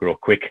I've had to grow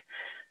quick.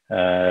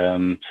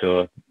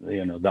 So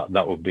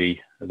that would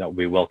be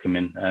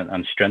welcoming,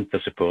 and strength,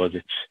 I suppose.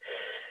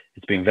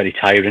 It's been very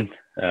tiring.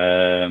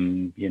 A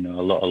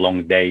lot of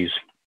long days,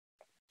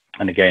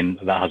 And again,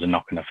 that has a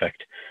knock-on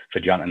effect for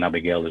Jan and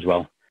Abigail as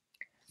well.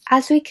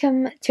 As we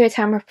come to a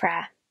time of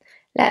prayer,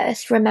 let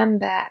us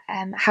remember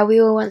how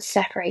we were once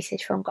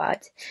separated from God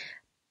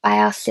by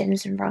our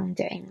sins and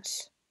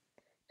wrongdoings.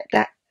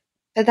 But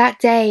that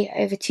day,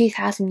 over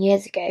 2,000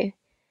 years ago,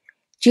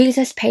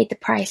 Jesus paid the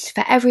price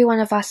for every one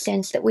of our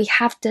sins that we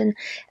have done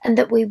and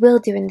that we will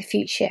do in the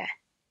future.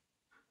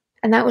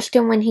 And that was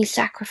done when he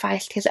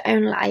sacrificed his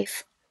own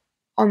life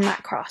on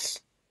that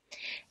cross.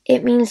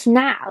 It means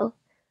now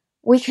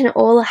we can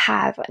all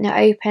have an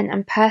open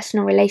and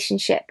personal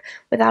relationship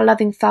with our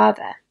loving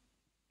Father.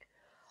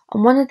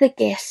 And one of the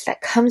gifts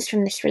that comes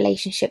from this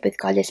relationship with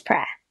God is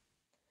prayer.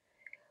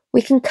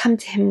 We can come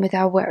to him with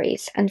our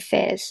worries and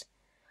fears,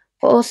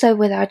 but also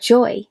with our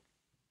joy.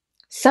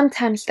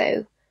 Sometimes,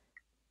 though,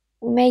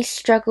 we may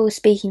struggle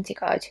speaking to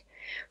God.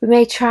 We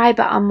may try,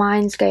 but our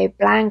minds go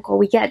blank or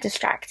we get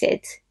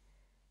distracted.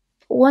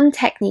 One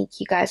technique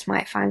you guys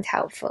might find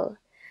helpful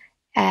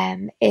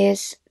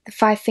is the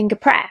 5-finger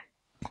prayer.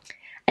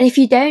 And if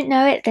you don't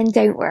know it, then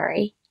don't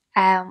worry.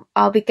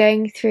 I'll be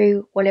going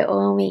through what it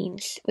all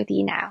means with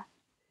you now.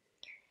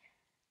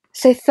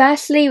 So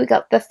firstly, we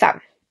got the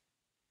thumb.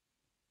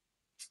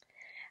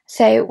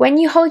 So when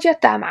you hold your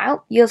thumb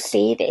out, you'll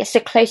see that it's the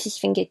closest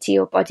finger to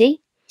your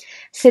body.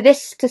 So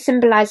this to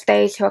symbolise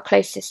those who are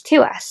closest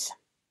to us.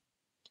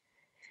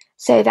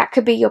 So that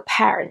could be your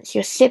parents,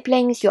 your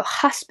siblings, your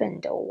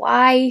husband or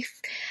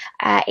wife.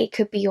 It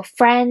could be your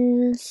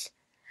friends.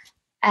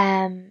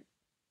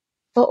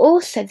 But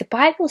also the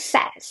Bible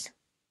says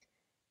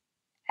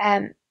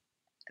that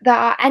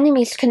our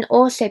enemies can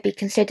also be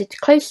considered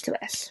close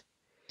to us.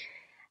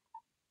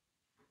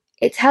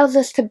 It tells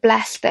us to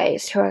bless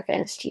those who are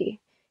against you,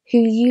 who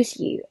use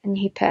you and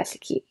who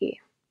persecute you.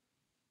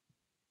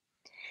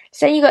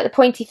 So you got the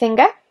pointy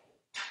finger.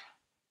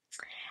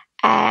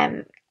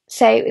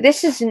 So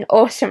this is an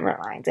awesome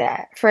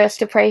reminder for us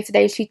to pray for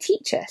those who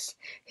teach us,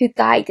 who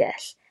guide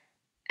us,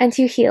 and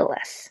who heal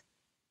us.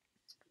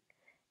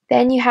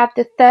 Then you have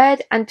the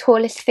third and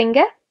tallest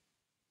finger.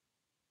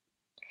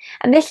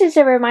 And this is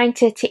a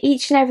reminder to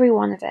each and every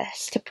one of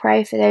us to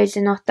pray for those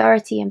in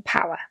authority and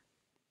power.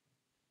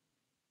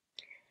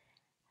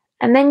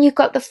 And then you've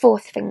got the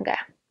fourth finger.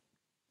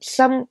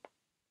 Some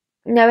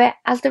know it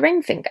as the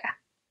ring finger.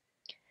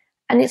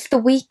 And it's the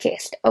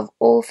weakest of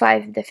all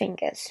 5 of the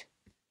fingers.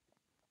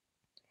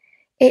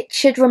 It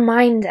should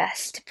remind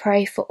us to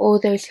pray for all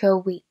those who are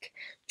weak,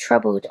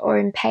 troubled or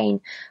in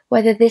pain,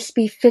 whether this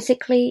be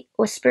physically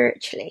or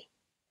spiritually.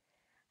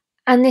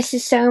 And this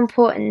is so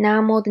important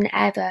now more than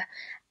ever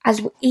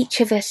as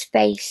each of us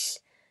face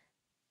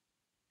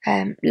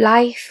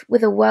life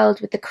with a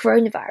world with the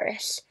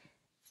coronavirus.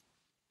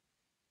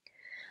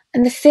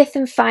 And the 5th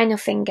and final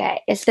finger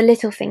is the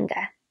little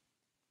finger.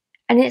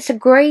 And it's a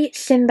great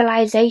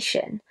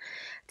symbolisation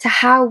to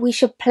how we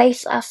should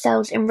place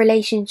ourselves in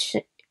relation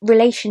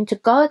to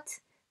God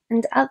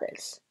and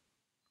others.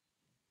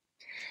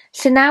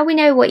 So now we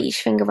know what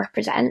each finger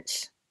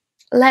represents.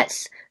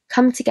 Let's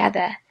come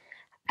together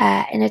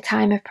in a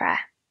time of prayer.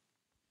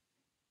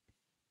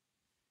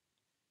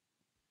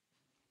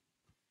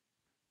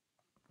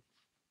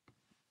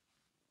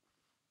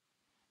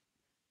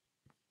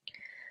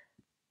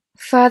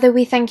 Father,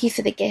 we thank you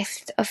for the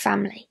gift of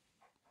family.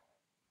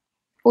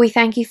 We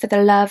thank you for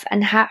the love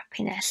and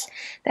happiness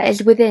that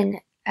is within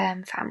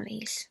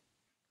families.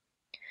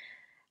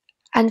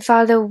 And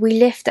Father, we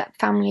lift up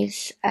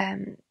families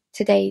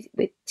today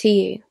to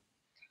you.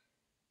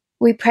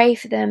 We pray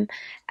for them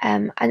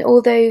and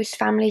all those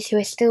families who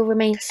are still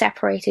remain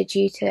separated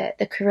due to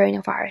the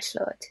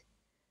coronavirus, Lord,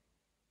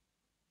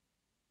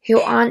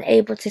 who aren't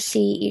able to see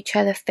each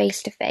other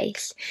face to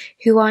face,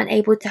 who aren't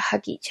able to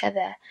hug each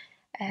other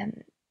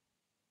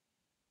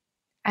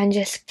and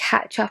just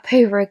catch up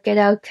over a good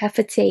old cup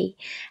of tea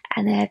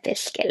and a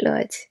biscuit,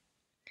 Lord.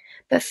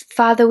 But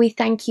Father, we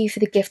thank you for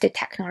the gift of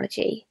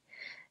technology,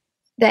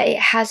 that it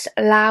has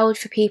allowed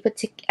for people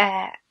to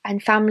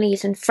and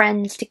families and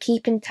friends to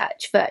keep in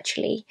touch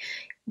virtually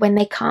when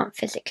they can't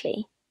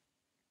physically.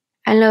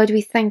 And Lord,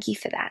 we thank you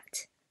for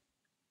that.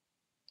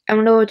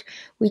 And Lord,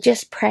 we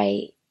just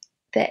pray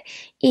that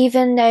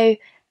even though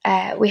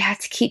we have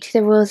to keep to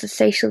the rules of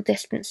social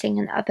distancing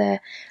and other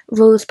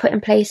rules put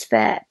in place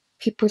for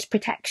people's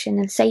protection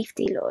and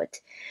safety, Lord,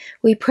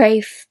 we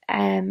pray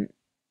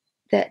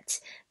that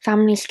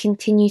families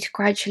continue to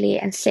gradually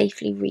and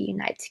safely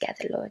reunite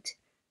together, Lord.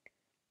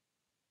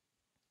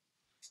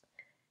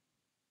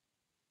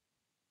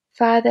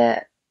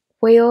 Father,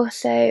 we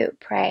also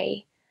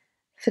pray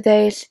for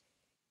those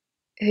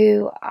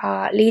who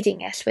are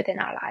leading us within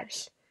our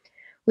lives.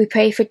 We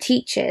pray for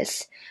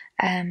teachers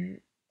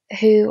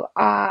who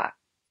are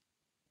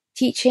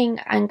teaching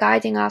and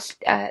guiding us,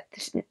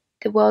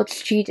 the world's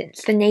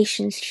students, the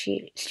nation's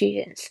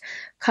students,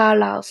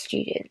 Carlisle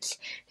students,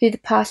 through the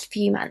past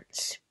few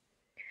months.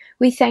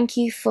 We thank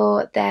you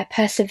for their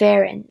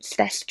perseverance,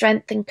 their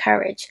strength and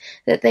courage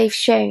that they've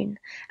shown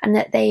and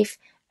that they've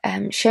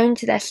shown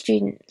to their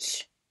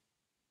students.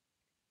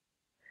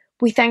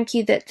 We thank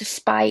you that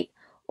despite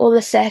all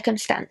the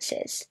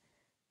circumstances,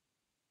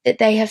 that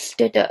they have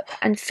stood up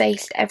and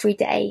faced every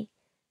day.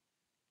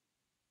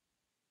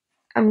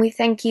 And we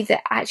thank you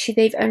that actually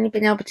they've only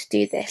been able to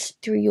do this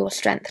through your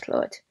strength,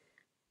 Lord.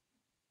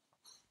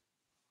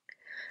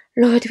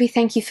 Lord, we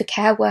thank you for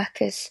care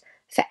workers,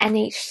 for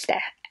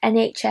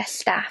NHS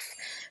staff,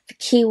 for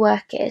key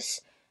workers,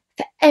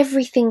 for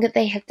everything that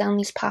they have done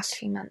these past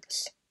few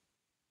months.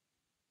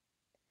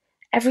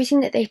 Everything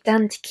that they've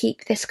done to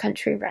keep this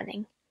country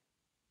running.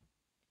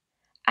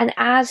 And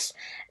as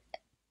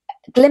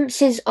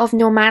glimpses of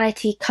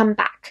normality come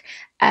back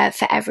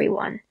for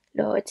everyone,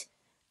 Lord,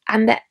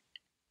 and that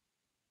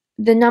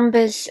the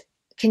numbers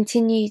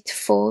continue to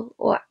fall,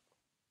 or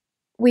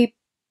we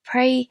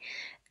pray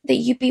that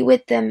you be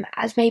with them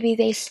as maybe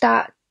they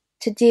start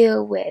to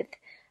deal with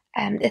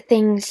the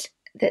things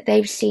that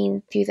they've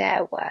seen through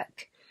their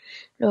work.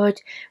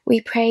 Lord,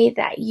 we pray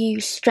that you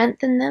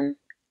strengthen them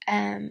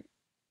and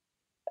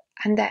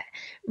that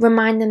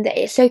remind them that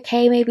it's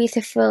okay maybe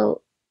to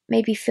feel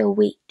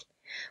weak.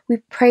 We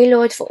pray,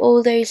 Lord, for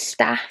all those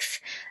staff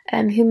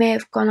who may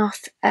have gone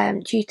off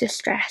due to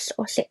stress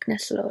or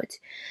sickness, Lord.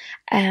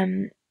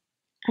 And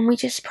we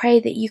just pray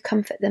that you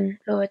comfort them,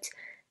 Lord,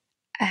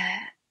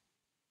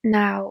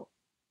 now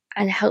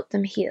and help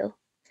them heal.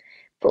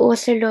 But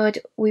also, Lord,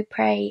 we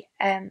pray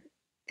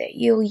that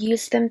you'll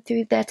use them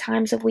through their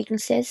times of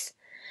weaknesses.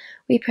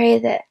 We pray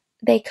that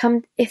they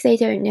come, if they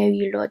don't know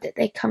you, Lord, that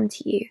they come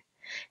to you.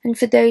 And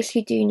for those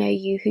who do know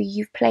you, who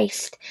you've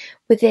placed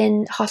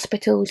within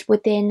hospitals,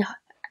 within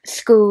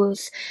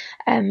schools,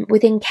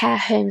 within care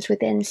homes,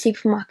 within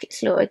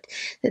supermarkets, Lord,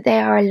 that they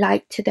are a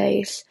light to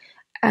those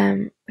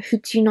who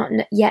do not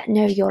yet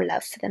know your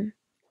love for them,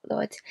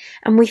 Lord.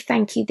 And we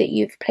thank you that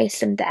you've placed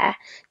them there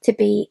to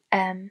be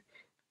a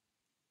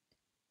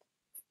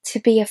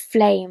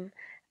flame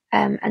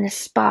and a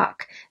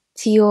spark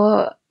to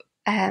your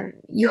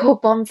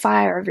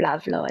bonfire of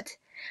love, Lord.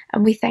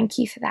 And we thank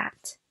you for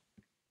that.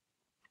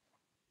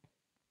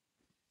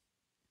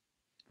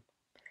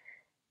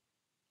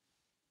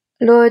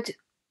 Lord,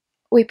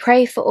 we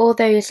pray for all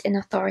those in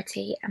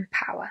authority and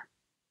power.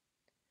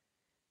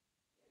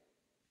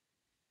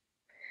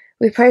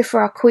 We pray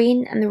for our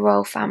Queen and the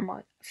royal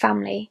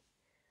family.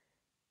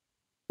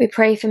 We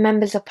pray for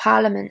members of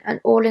Parliament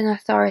and all in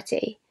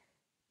authority,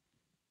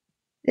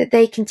 that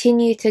they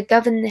continue to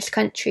govern this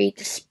country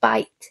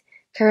despite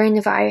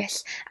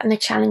coronavirus and the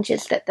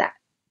challenges that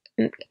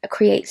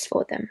creates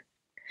for them.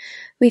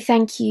 We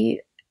thank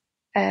you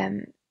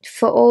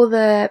for all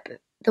the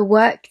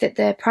work that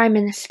the Prime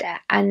Minister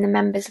and the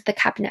members of the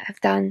Cabinet have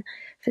done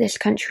for this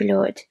country,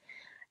 Lord.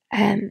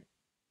 And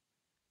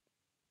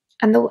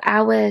the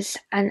hours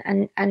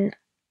and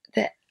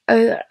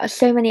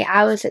so many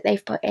hours that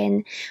they've put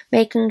in,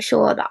 making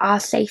sure that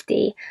our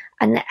safety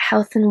and that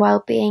health and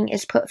well-being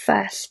is put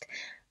first.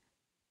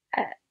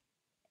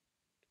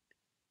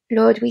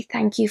 Lord, we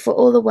thank you for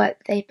all the work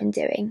that they've been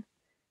doing.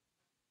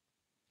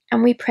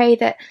 And we pray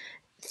that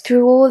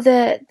through all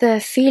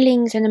the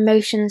feelings and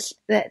emotions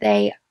that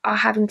they are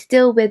having to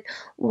deal with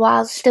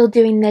while still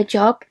doing their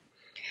job,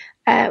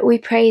 we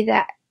pray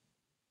that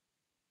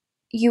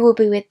you will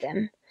be with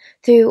them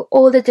through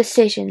all the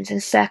decisions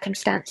and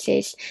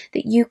circumstances,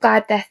 that you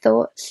guide their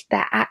thoughts,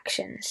 their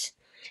actions,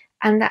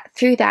 and that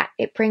through that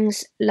it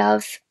brings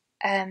love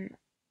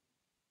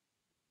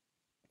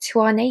to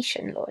our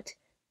nation, Lord.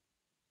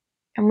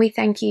 And we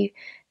thank you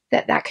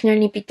that that can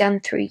only be done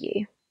through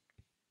you.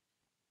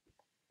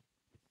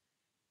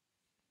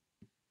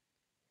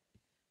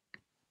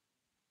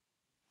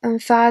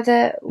 And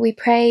Father, we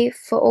pray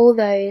for all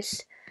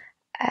those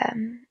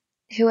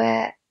who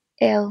are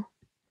ill,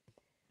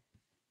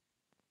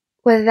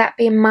 whether that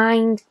be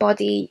mind,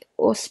 body,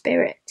 or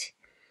spirit.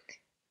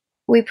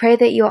 We pray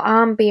that your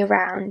arm be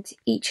around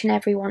each and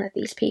every one of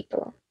these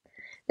people,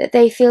 that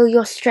they feel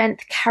your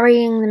strength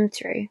carrying them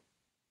through.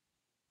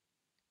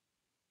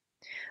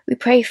 We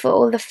pray for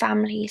all the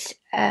families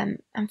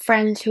and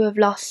friends who have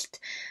lost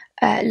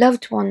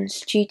loved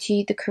ones due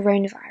to the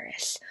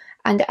coronavirus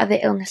and other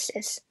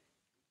illnesses.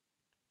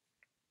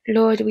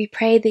 Lord, we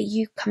pray that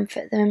you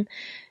comfort them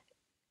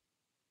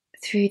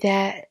through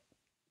their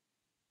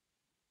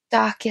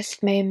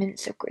darkest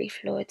moments of grief,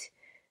 Lord.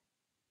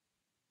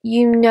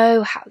 You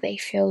know how they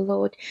feel,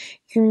 Lord.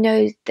 You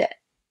know that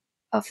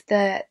of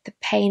the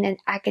pain and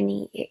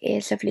agony it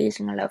is of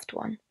losing a loved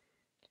one.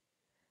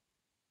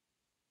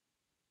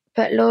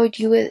 But Lord,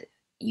 you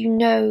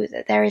know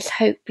that there is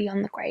hope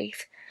beyond the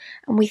grave,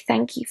 and we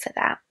thank you for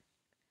that.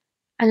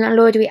 And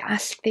Lord, we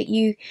ask that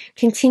you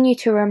continue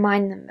to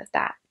remind them of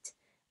that,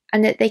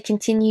 and that they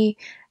continue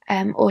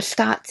or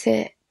start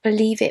to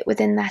believe it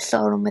within their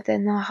soul and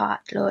within their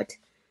heart, Lord.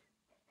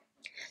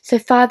 So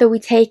Father, we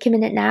take a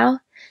minute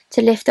now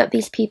to lift up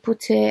these people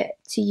to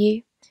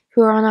you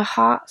who are on our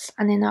hearts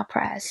and in our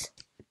prayers.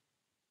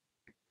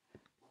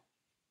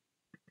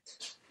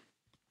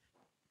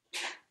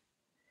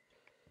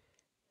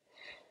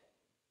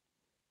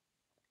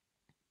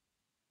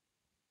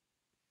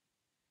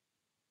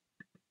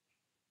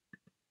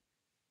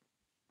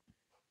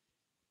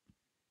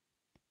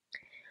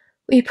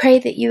 We pray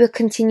that you will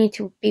continue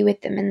to be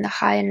with them in the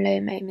high and low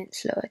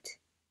moments, Lord.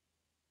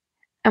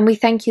 And we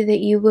thank you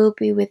that you will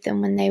be with them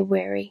when they're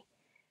weary,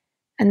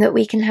 and that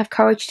we can have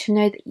courage to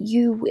know that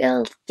you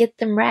will give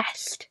them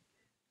rest.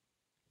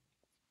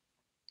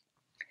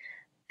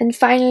 And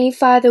finally,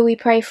 Father, we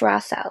pray for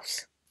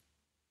ourselves.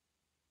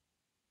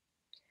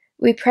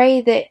 We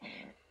pray that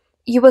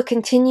you will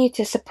continue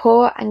to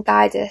support and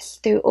guide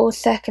us through all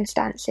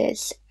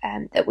circumstances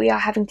that we are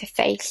having to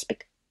face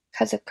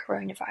because of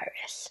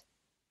coronavirus.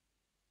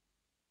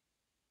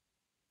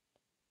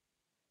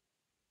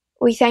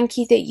 We thank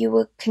you that you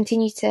will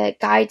continue to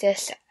guide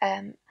us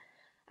and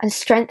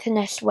strengthen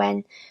us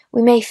when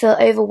we may feel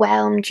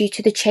overwhelmed due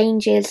to the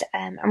changes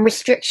and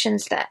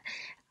restrictions that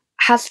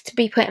has to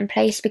be put in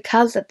place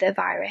because of the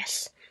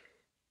virus.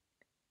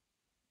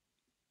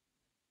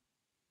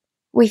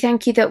 We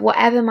thank you that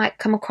whatever might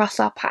come across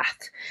our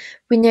path,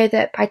 we know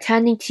that by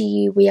turning to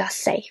you we are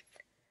safe,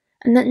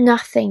 and that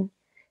nothing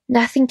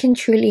can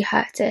truly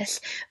hurt us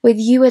with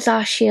you as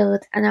our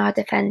shield and our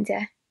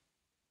defender.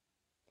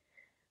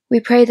 We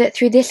pray that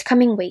through this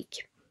coming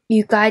week,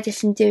 you guide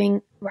us in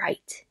doing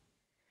right.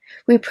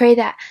 We pray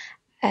that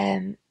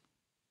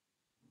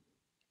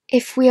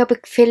if we are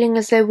feeling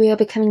as though we are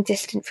becoming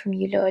distant from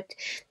you, Lord,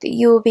 that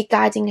you will be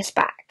guiding us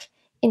back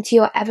into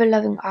your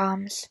ever-loving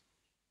arms.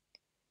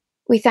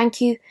 We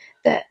thank you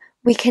that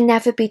we can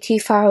never be too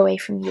far away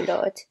from you,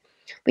 Lord.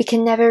 We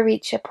can never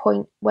reach a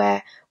point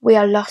where we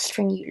are lost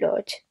from you,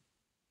 Lord.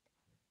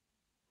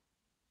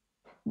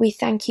 We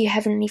thank you,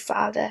 Heavenly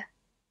Father,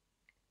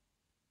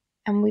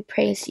 and we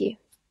praise you.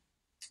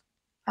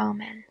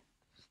 Amen.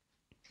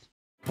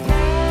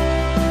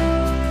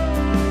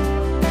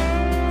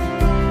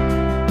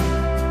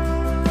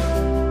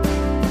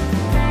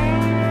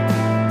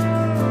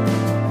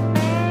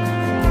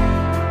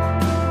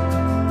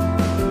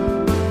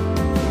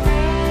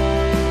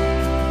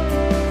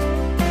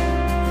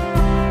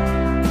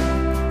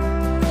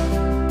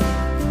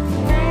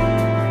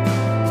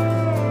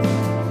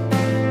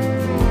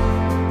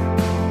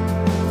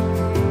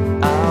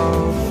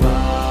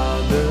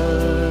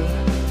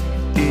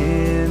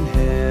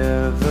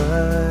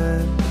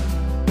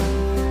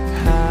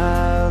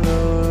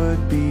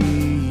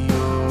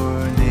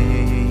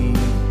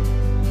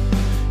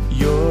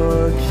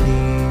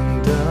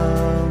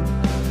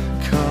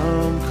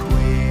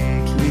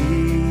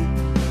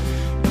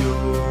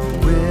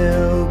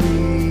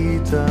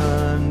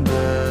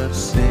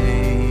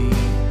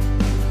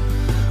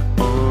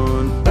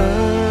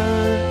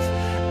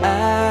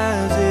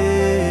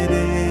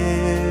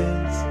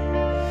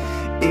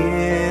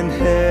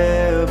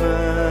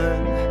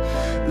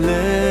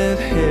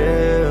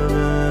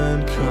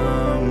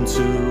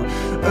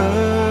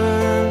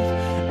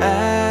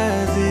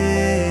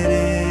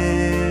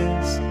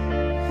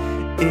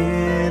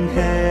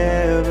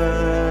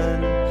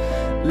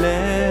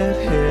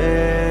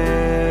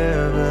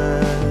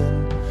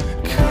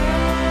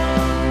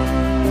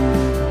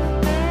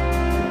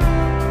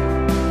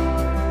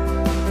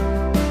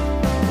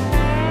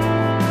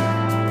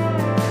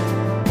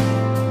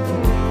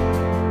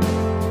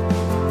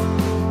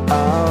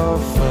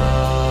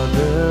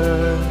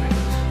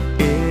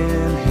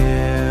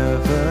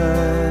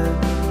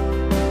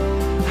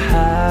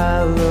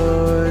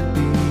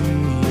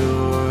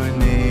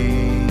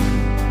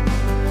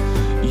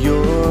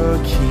 Yours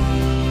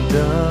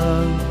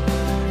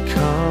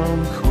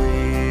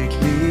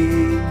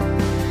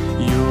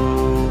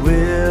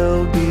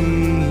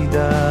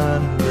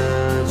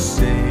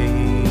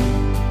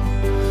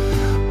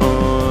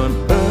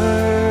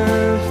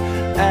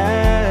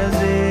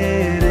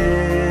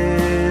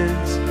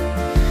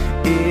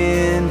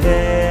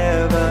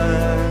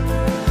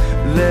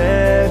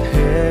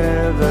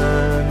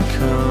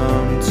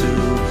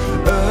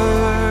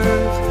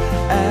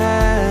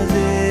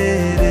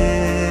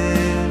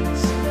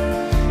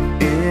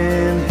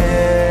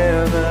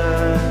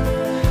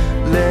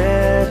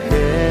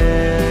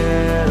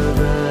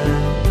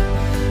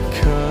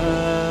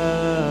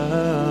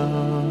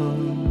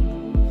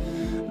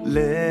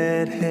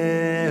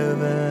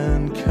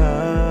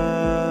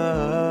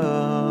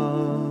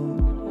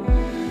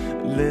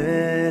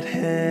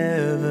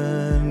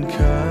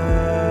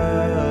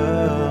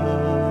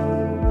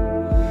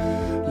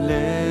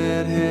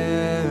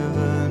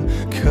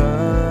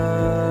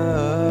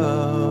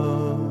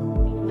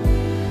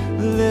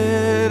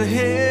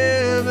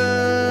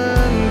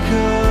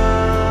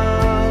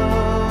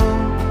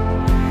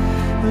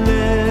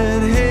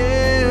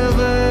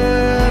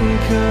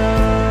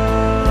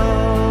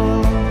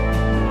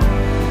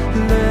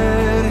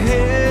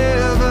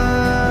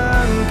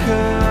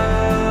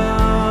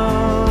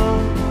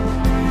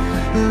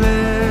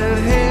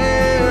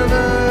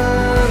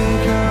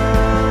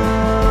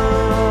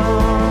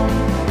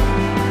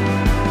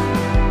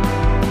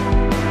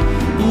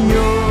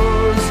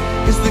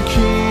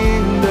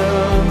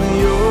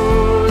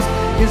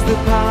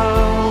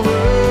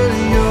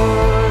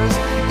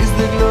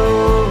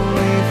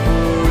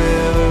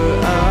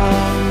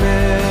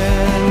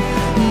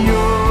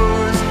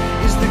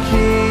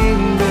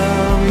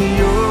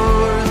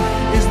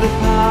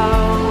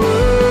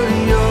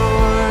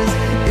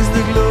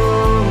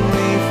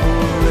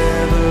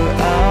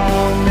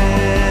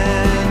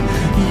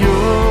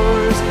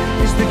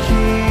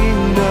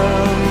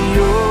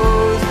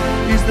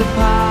is the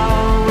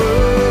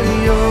power,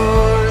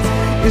 yours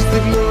is the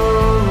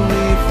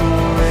glory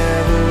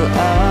forever.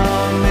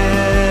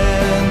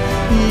 Amen.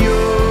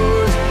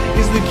 Yours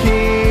is the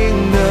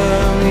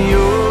kingdom,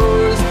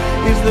 yours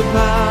is the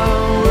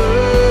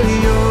power,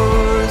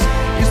 yours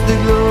is the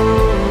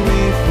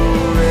glory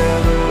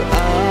forever.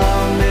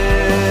 Amen.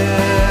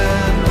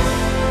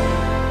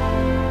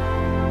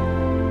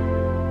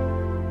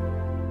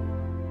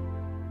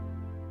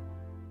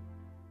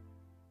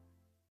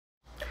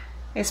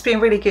 It's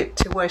been really good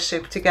to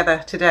worship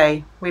together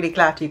today. Really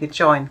glad you could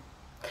join.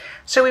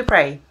 So we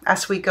pray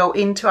as we go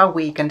into our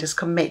week and just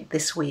commit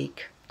this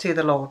week to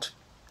the Lord.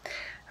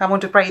 I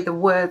want to pray the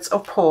words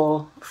of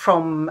Paul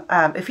from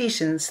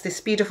Ephesians, this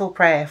beautiful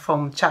prayer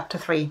from chapter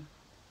 3.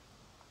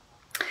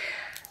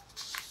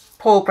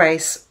 Paul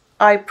prays,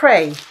 I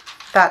pray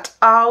that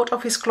out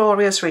of his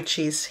glorious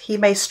riches he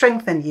may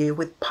strengthen you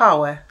with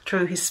power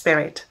through his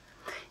Spirit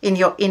in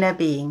your inner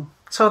being,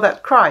 so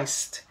that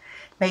Christ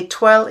may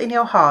dwell in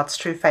your hearts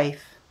through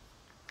faith.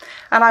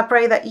 And I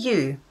pray that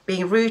you,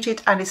 being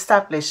rooted and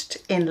established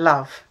in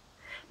love,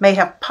 may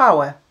have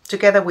power,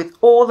 together with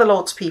all the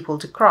Lord's people,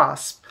 to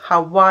grasp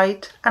how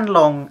wide and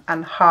long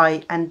and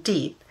high and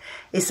deep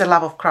is the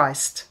love of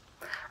Christ,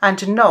 and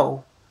to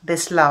know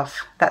this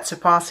love that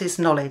surpasses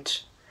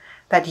knowledge,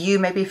 that you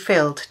may be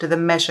filled to the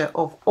measure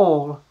of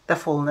all the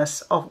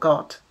fullness of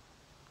God.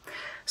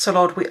 So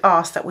Lord, we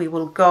ask that we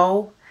will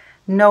go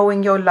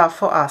knowing your love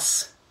for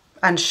us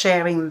and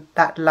sharing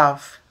that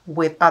love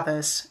with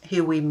others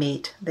who we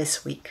meet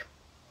this week.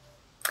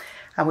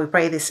 And we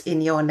pray this in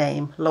your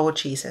name, Lord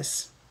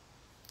Jesus.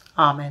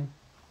 Amen.